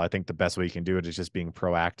travel. I think the best way you can do it is just being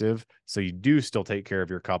proactive. So you do still take care of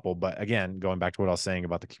your couple. But again, going back to what I was saying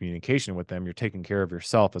about the communication with them, you're taking care of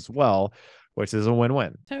yourself as well, which is a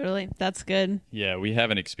win-win. Totally. That's good. Yeah, we have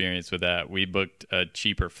an experience with that. We booked a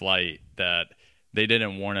cheaper flight that they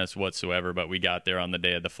didn't warn us whatsoever, but we got there on the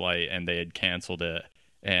day of the flight and they had canceled it.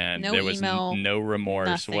 And No there was email, no remorse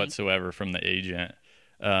nothing. whatsoever from the agent.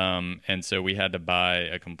 And so we had to buy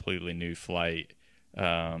a completely new flight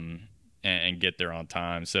and get there on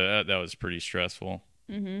time. So that was pretty stressful.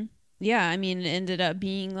 Mm-hmm. Yeah, I mean, it ended up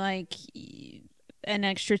being like an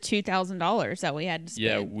extra $2,000 that we had to spend.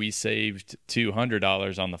 Yeah, we saved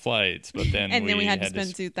 $200 on the flights, but then and then we had to spend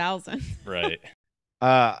 $2,000. Right.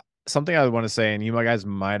 Something I want to say, and you guys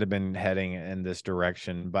might have been heading in this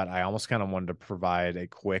direction, but I almost kind of wanted to provide a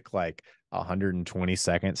quick, like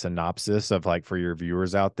 120-second synopsis of like for your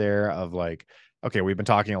viewers out there of like, okay, we've been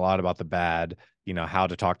talking a lot about the bad, how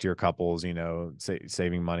to talk to your couples,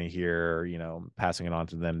 saving money here, passing it on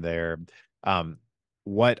to them there.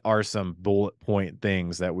 What are some bullet point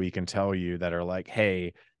things that we can tell you that are like,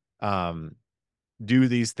 hey, do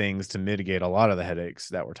these things to mitigate a lot of the headaches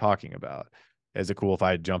that we're talking about? Is it cool if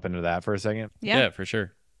I jump into that for a second? Yeah, for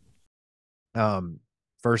sure.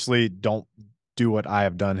 Firstly, don't do what I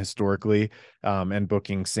have done historically, and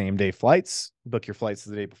booking same day flights. Book your flights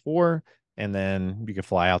the day before, and then you can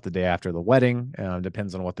fly out the day after the wedding.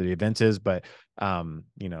 Depends on what the event is, but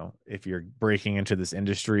you know, if you're breaking into this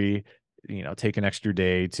industry, you know, take an extra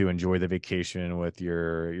day to enjoy the vacation with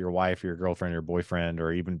your wife, your girlfriend, your boyfriend,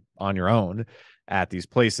 or even on your own at these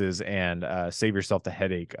places, and save yourself the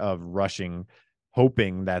headache of rushing,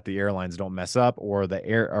 hoping that the airlines don't mess up, or that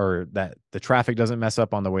the traffic doesn't mess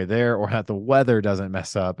up on the way there, or that the weather doesn't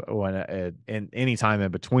mess up when in any time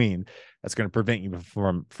in between. That's going to prevent you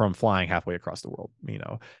from flying halfway across the world, you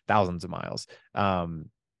know, thousands of miles.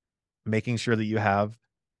 Making sure that you have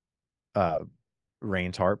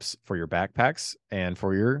rain tarps for your backpacks and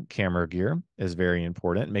for your camera gear is very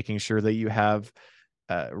important. Making sure that you have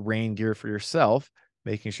rain gear for yourself,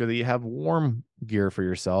 making sure that you have warm gear for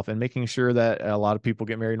yourself, and making sure that a lot of people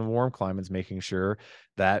get married in warm climates, making sure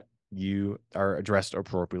that you are dressed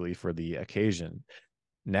appropriately for the occasion.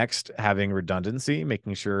 Next, having redundancy,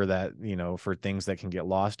 making sure that, you know, for things that can get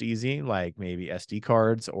lost easy, like maybe SD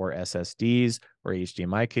cards or SSDs or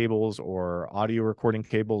HDMI cables or audio recording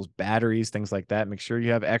cables, batteries, things like that, make sure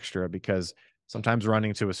you have extra, because sometimes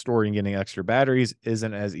running to a store and getting extra batteries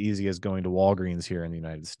isn't as easy as going to Walgreens here in the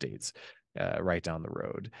United States, right down the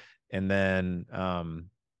road. And then I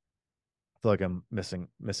feel like I'm missing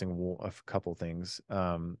a couple things.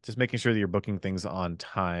 Just making sure that you're booking things on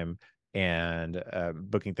time, and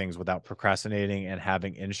booking things without procrastinating, and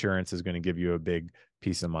having insurance is going to give you a big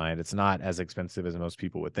peace of mind. It's not as expensive as most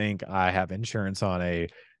people would think. I have insurance on a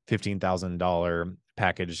 $15,000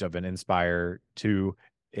 package of an Inspire 2,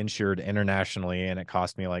 insured internationally, and it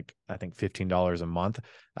cost me like, I think, $15 a month,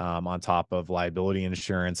 on top of liability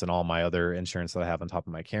insurance and all my other insurance that I have on top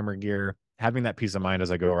of my camera gear. Having that peace of mind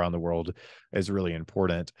as I go around the world is really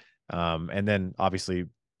important. And then obviously,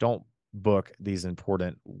 don't book these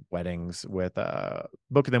important weddings with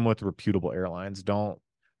book them with reputable airlines. Don't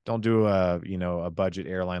do a budget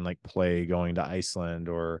airline like Play going to Iceland,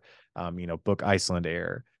 or book Iceland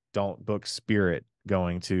Air. Don't book Spirit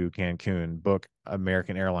going to Cancun. Book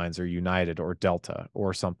American Airlines or United or Delta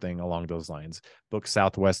or something along those lines. Book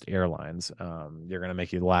Southwest Airlines. They're going to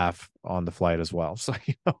make you laugh on the flight as well. So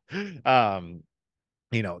I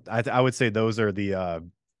would say those are the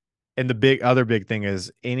and the other big thing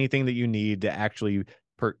is anything that you need to actually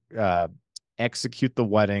execute the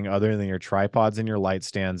wedding, other than your tripods and your light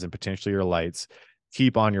stands and potentially your lights,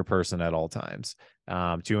 keep on your person at all times,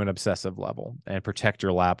 to an obsessive level, and protect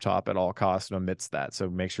your laptop at all costs amidst that. So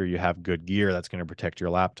make sure you have good gear that's going to protect your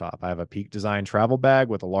laptop. I have a Peak Design travel bag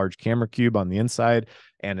with a large camera cube on the inside,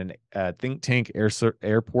 and an Think Tank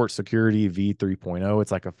Airport Security V3.0.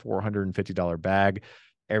 It's like a $450 bag.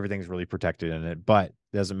 Everything's really protected in it, but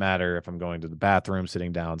it doesn't matter if I'm going to the bathroom,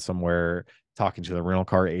 sitting down somewhere, talking to the rental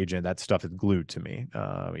car agent, that stuff is glued to me.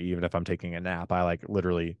 Even if I'm taking a nap, I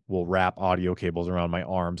literally will wrap audio cables around my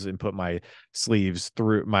arms and put my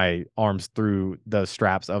arms through the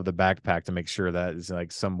straps of the backpack to make sure that it's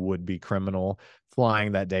like some would-be criminal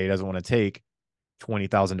flying that day doesn't want to take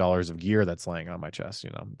 $20,000 of gear that's laying on my chest,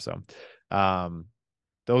 So,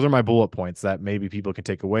 those are my bullet points that maybe people can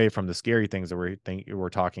take away from the scary things that we're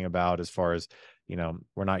talking about. As far as,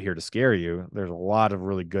 we're not here to scare you. There's a lot of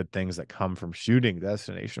really good things that come from shooting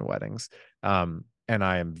destination weddings. And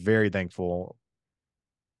I am very thankful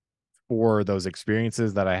for those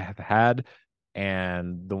experiences that I have had,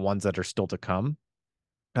 and the ones that are still to come.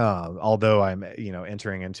 Although I'm,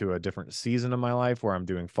 entering into a different season of my life where I'm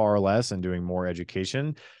doing far less and doing more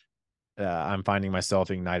education, I'm finding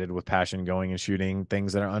myself ignited with passion going and shooting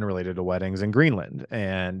things that are unrelated to weddings in Greenland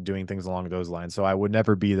and doing things along those lines. So I would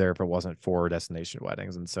never be there if it wasn't for destination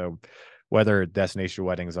weddings. And so whether destination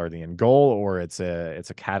weddings are the end goal, or it's a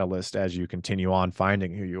catalyst as you continue on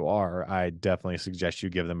finding who you are, I definitely suggest you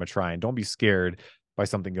give them a try, and don't be scared by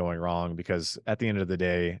something going wrong, because at the end of the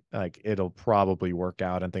day, it'll probably work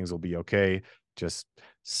out and things will be okay. Just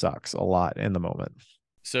sucks a lot in the moment.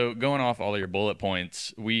 So going off all of your bullet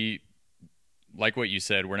points, like what you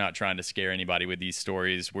said, we're not trying to scare anybody with these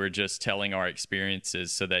stories. We're just telling our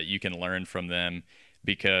experiences so that you can learn from them,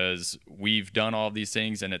 because we've done all of these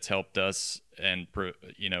things and it's helped us and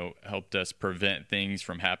helped us prevent things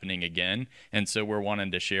from happening again. And so we're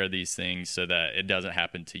wanting to share these things so that it doesn't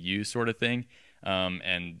happen to you, sort of thing.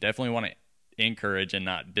 And definitely want to encourage and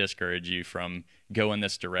not discourage you from going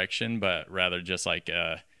this direction, but rather just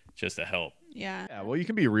just to help. Yeah. Well, you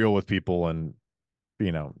can be real with people and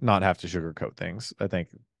not have to sugarcoat things. I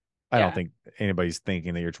don't think anybody's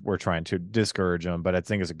thinking that we're trying to discourage them, but I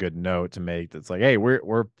think it's a good note to make. That's like, hey,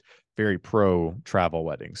 we're very pro travel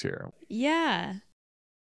weddings here. Yeah.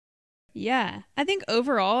 Yeah. I think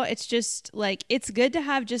overall it's just like it's good to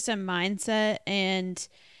have just a mindset and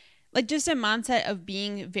like just a mindset of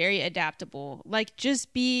being very adaptable. Like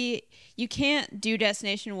just be you can't do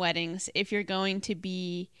destination weddings if you're going to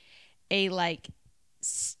be a like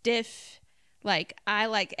stiff like I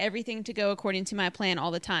like everything to go according to my plan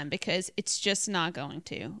all the time because it's just not going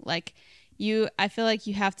to. Like you I feel like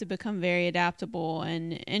you have to become very adaptable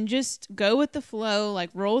and just go with the flow, like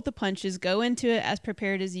roll with the punches, go into it as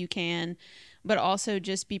prepared as you can, but also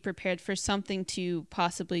just be prepared for something to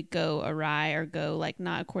possibly go awry or go like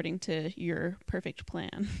not according to your perfect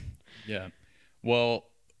plan. Yeah. Well,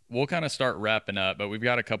 we'll kind of start wrapping up, but we've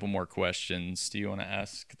got a couple more questions. Do you want to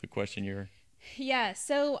ask the question you're? Yeah,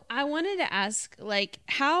 so I wanted to ask, like,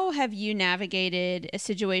 how have you navigated a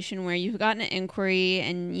situation where you've gotten an inquiry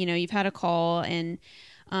and, you know, you've had a call and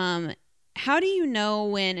um, how do you know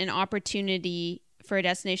when an opportunity for a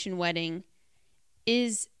destination wedding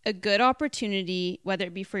is a good opportunity, whether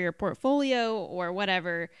it be for your portfolio or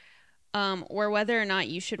whatever, or whether or not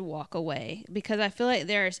you should walk away? Because I feel like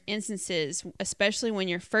there's instances, especially when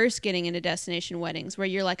you're first getting into destination weddings, where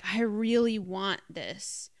you're like, I really want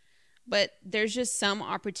this, but there's just some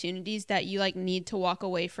opportunities that you like need to walk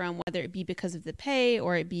away from, whether it be because of the pay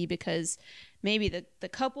or it be because maybe the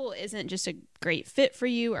couple isn't just a great fit for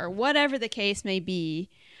you or whatever the case may be.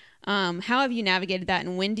 How have you navigated that,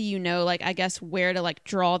 and when do you know, like, I guess where to like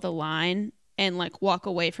draw the line and like walk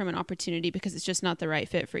away from an opportunity because it's just not the right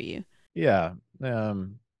fit for you? Yeah.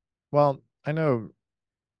 Well, I know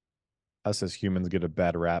us as humans get a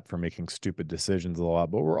bad rap for making stupid decisions a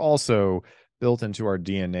lot, but we're also built into our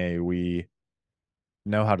DNA. We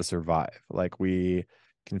know how to survive. Like we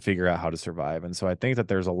can figure out how to survive. And so I think that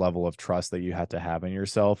there's a level of trust that you have to have in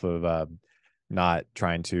yourself of not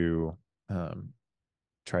trying to um,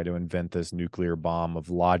 try to invent this nuclear bomb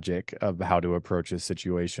of logic of how to approach a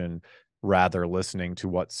situation, rather listening to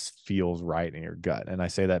what feels right in your gut. And I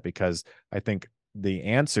say that because I think the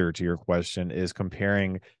answer to your question is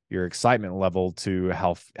comparing your excitement level to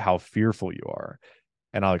how fearful you are.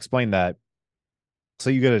 And I'll explain that. So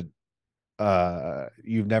you get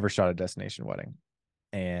you've never shot a destination wedding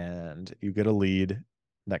and you get a lead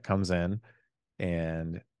that comes in,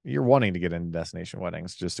 and you're wanting to get into destination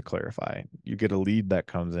weddings. Just to clarify, you get a lead that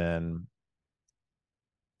comes in,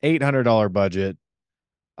 $800 budget,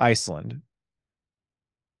 Iceland,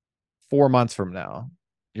 4 months from now.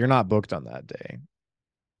 You're not booked on that day.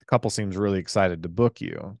 The couple seems really excited to book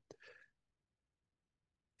you.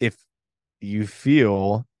 If you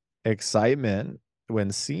feel excitement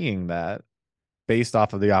when seeing that, based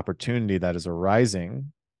off of the opportunity that is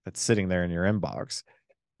arising, that's sitting there in your inbox,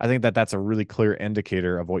 I think that that's a really clear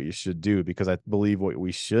indicator of what you should do, because I believe what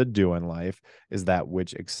we should do in life is that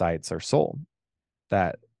which excites our soul.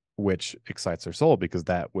 That which excites our soul, because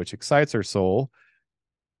that which excites our soul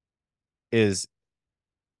is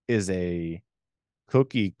a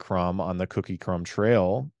cookie crumb on the cookie crumb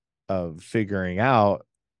trail of figuring out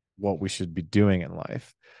what we should be doing in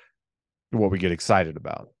life, what we get excited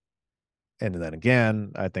about. And then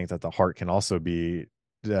again, I think that the heart can also be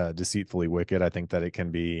deceitfully wicked. I think that it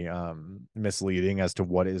can be misleading as to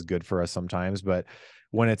what is good for us sometimes. But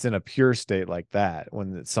when it's in a pure state like that,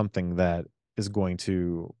 when it's something that is going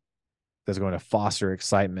to foster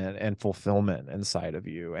excitement and fulfillment inside of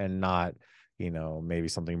you, and not, maybe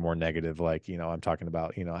something more negative, like, I'm talking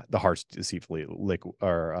about, the heart's deceitfully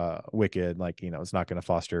wicked, like, it's not going to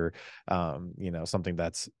foster something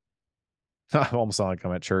that's I almost sound like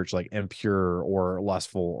I'm at church, like impure or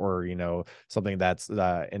lustful, or something that's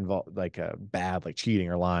involved, like bad, like cheating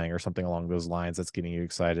or lying or something along those lines, that's getting you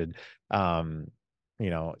excited. um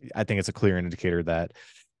I think it's a clear indicator that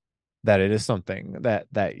it is something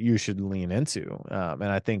that you should lean into. And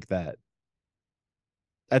I think there's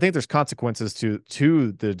consequences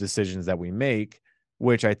to the decisions that we make,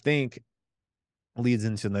 which I think leads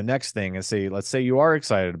into the next thing. And let's say you are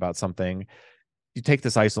excited about something. You take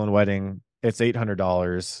this Iceland wedding, it's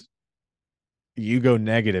 $800. You go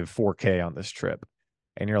negative 4K on this trip,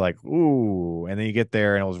 and you're like, ooh. And then you get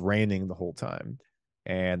there and it was raining the whole time,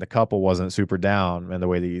 and the couple wasn't super down in the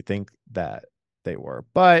way that you think that they were.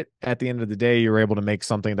 But at the end of the day, you were able to make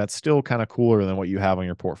something that's still kind of cooler than what you have on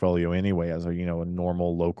your portfolio anyway, as a, a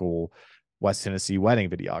normal local West Tennessee wedding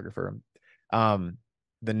videographer. Um,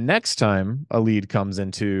 the next time a lead comes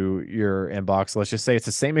into your inbox, let's just say it's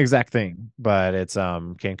the same exact thing, but it's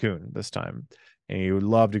Cancun this time, and you would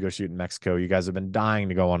love to go shoot in Mexico. You guys have been dying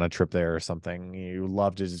to go on a trip there or something. You would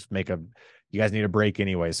love to just you guys need a break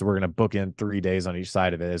anyway, so we're going to book in 3 days on each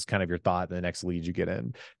side of it as kind of your thought, the next lead you get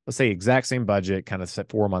in. Let's say exact same budget, kind of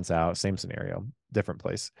set 4 months out, same scenario, different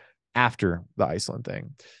place after the Iceland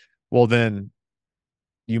thing. well, then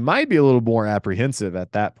you might be a little more apprehensive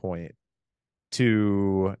at that point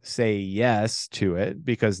to say yes to it,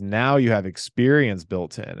 because now you have experience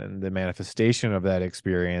built in, and the manifestation of that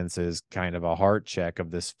experience is kind of a heart check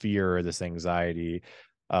of this fear or this anxiety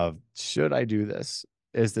of, should I do this?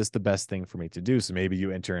 Is this the best thing for me to do? So maybe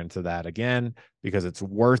you enter into that again because it's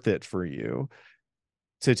worth it for you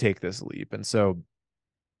to take this leap. And so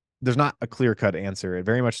there's not a clear-cut answer. It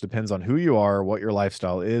very much depends on who you are, what your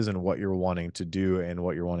lifestyle is, and what you're wanting to do and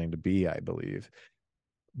what you're wanting to be, I believe.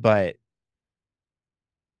 But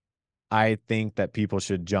I think that people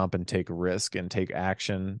should jump and take risk and take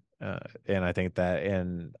action. And I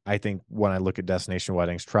think when I look at destination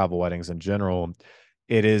weddings, travel weddings in general,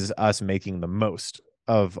 it is us making the most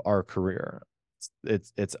of our career.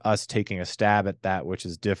 It's us taking a stab at that which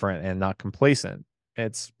is different and not complacent.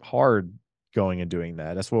 It's hard going and doing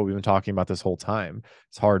that. That's what we've been talking about this whole time.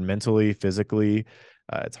 It's hard mentally, physically.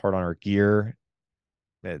 It's hard on our gear.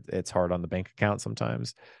 It's hard on the bank account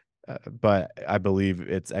sometimes. But I believe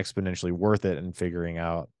it's exponentially worth it in figuring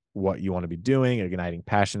out what you want to be doing, igniting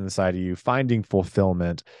passion inside of you, finding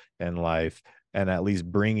fulfillment in life, and at least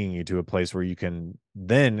bringing you to a place where you can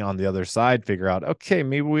then on the other side figure out, okay,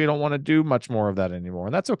 maybe we don't want to do much more of that anymore.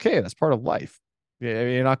 And that's okay. That's part of life.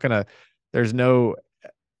 You're not going to, there's no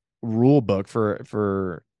rule book for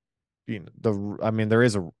there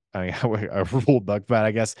is a rule book, but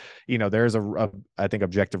I guess, there's I think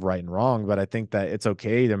objective right and wrong, but I think that it's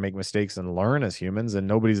okay to make mistakes and learn as humans, and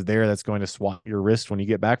nobody's there that's going to swap your wrist when you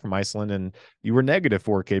get back from Iceland and you were negative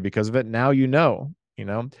 4K because of it. Now,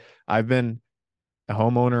 I've been a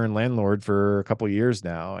homeowner and landlord for a couple of years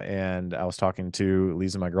now. And I was talking to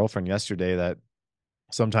Lisa, my girlfriend, yesterday, that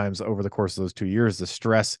sometimes over the course of those 2 years, the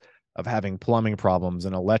stress of having plumbing problems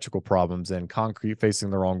and electrical problems and concrete facing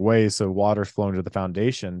the wrong way, so water's flowing to the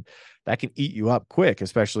foundation, that can eat you up quick,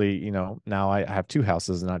 especially, now I have two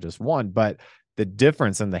houses and not just one. But the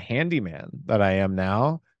difference in the handyman that I am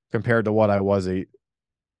now compared to what I was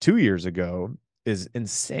 2 years ago is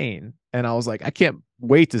insane. And I was like, I can't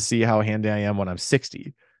wait to see how handy I am when I'm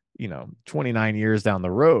 60, 29 years down the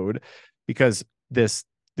road, because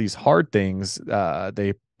these hard things,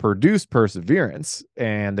 they produce perseverance,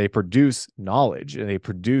 and they produce knowledge, and they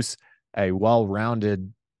produce a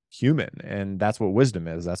well-rounded human. And that's what wisdom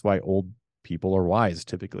is. That's why old people are wise.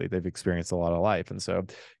 Typically, they've experienced a lot of life. And so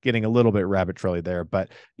getting a little bit rabbit traily there, but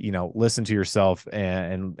listen to yourself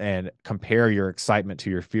and compare your excitement to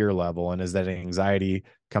your fear level. And is that anxiety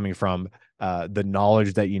coming from the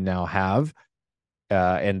knowledge that you now have,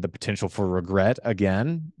 and the potential for regret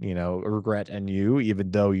again, regret in you, even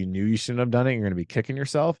though you knew you shouldn't have done it, you're going to be kicking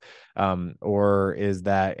yourself? Or is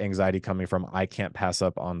that anxiety coming from, I can't pass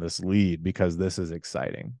up on this lead because this is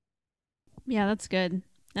exciting? Yeah, that's good.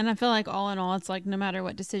 And I feel like all in all, it's like no matter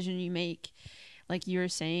what decision you make, like you were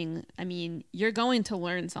saying, I mean, you're going to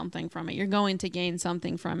learn something from it. You're going to gain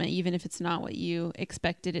something from it, even if it's not what you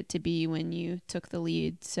expected it to be when you took the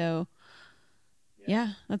lead. So yeah,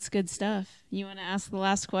 that's good stuff. You want to ask the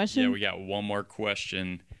last question? Yeah, we got one more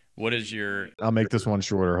question. What is your... I'll make this one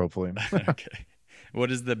shorter, hopefully. Okay.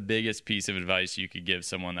 What is the biggest piece of advice you could give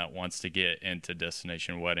someone that wants to get into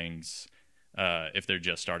destination weddings, if they're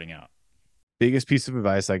just starting out? Biggest piece of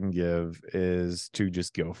advice I can give is to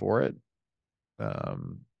just go for it.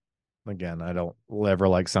 Again, I don't ever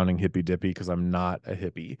like sounding hippy dippy because I'm not a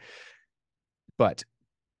hippie, but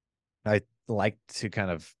I like to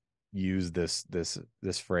kind of use this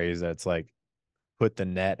phrase that's like, put the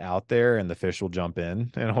net out there and the fish will jump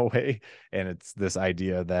in a way. And it's this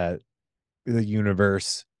idea that the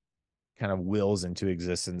universe kind of wills into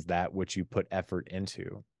existence that which you put effort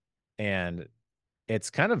into. And it's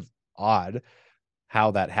kind of odd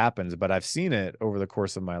how that happens, but I've seen it over the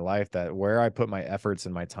course of my life that where I put my efforts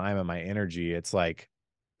and my time and my energy, it's like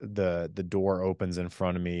the door opens in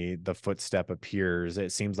front of me, the footstep appears.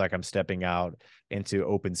 It seems like I'm stepping out into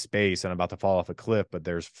open space and I'm about to fall off a cliff, but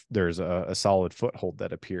there's a solid foothold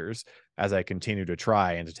that appears as I continue to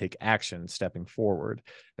try and to take action, stepping forward.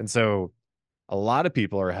 And so a lot of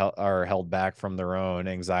people are held back from their own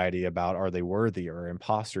anxiety about, are they worthy, or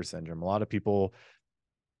imposter syndrome. A lot of people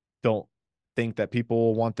don't think that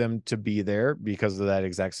people want them to be there because of that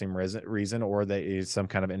exact same reason, or that is some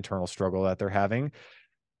kind of internal struggle that they're having.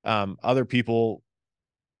 Other people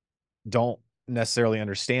don't necessarily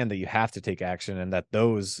understand that you have to take action, and that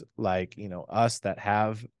those like, us that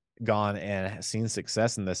have gone and seen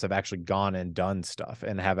success in this have actually gone and done stuff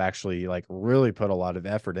and have actually like really put a lot of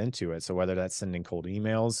effort into it. So whether that's sending cold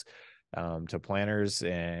emails, to planners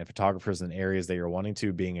and photographers in areas that you're wanting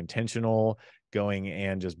to, being intentional, going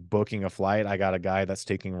and just booking a flight. I got a guy that's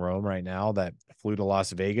taking Rome right now that flew to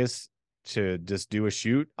Las Vegas to just do a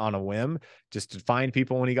shoot on a whim, just to find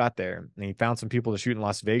people when he got there. And he found some people to shoot in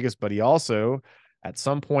Las Vegas, but he also, at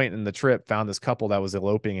some point in the trip, found this couple that was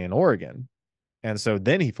eloping in Oregon. And so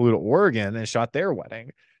then he flew to Oregon and shot their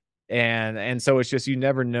wedding. And so it's just, you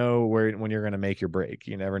never know when you're going to make your break.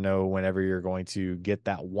 You never know whenever you're going to get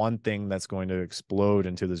that one thing that's going to explode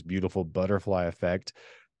into this beautiful butterfly effect,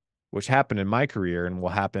 which happened in my career and will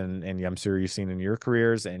happen, and I'm sure you've seen in your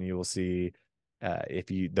careers, and you will see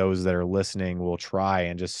if those that are listening will try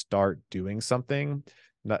and just start doing something.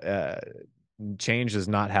 Change does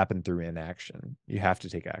not happen through inaction. You have to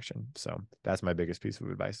take action. So that's my biggest piece of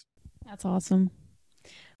advice. That's awesome.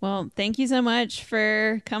 Well, thank you so much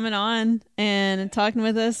for coming on and talking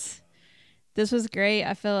with us. This was great.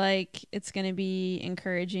 I feel like it's going to be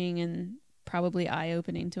encouraging and probably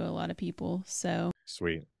eye-opening to a lot of people. So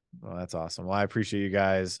sweet. Well, that's awesome. Well, I appreciate you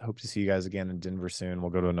guys. Hope to see you guys again in Denver soon. We'll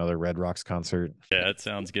go to another Red Rocks concert. Yeah, that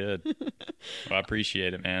sounds good. Well, I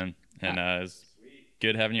appreciate it, man. And it's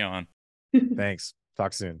good having you on. Thanks.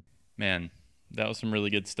 Talk soon. Man, that was some really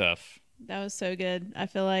good stuff. That was so good. I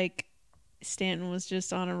feel like Stanton was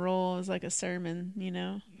just on a roll. It was like a sermon, you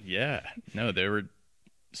know? Yeah. No, there were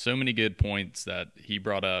so many good points that he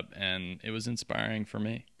brought up, and it was inspiring for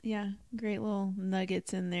me. Yeah. Great little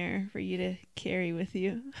nuggets in there for you to carry with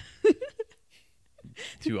you.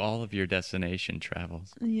 To all of your destination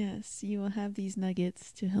travels. Yes, you will have these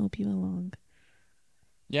nuggets to help you along.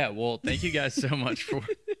 Yeah, well, thank you guys so much for...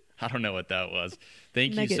 I don't know what that was.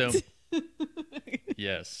 Thank Nuggets. you so...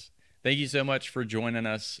 Yes. Thank you so much for joining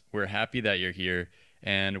us. We're happy that you're here,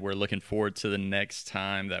 and we're looking forward to the next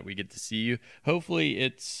time that we get to see you. Hopefully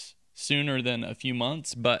it's sooner than a few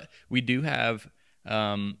months, but we do have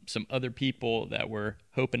some other people that we're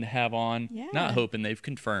hoping to have on. Yeah. Not hoping, they've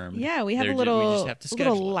confirmed. Yeah, we have we just have to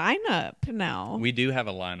schedule it. lineup now. We do have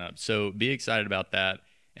a lineup, so be excited about that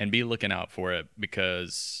and be looking out for it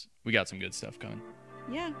because we got some good stuff coming.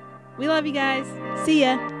 Yeah. We love you guys. See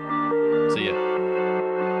ya. See ya.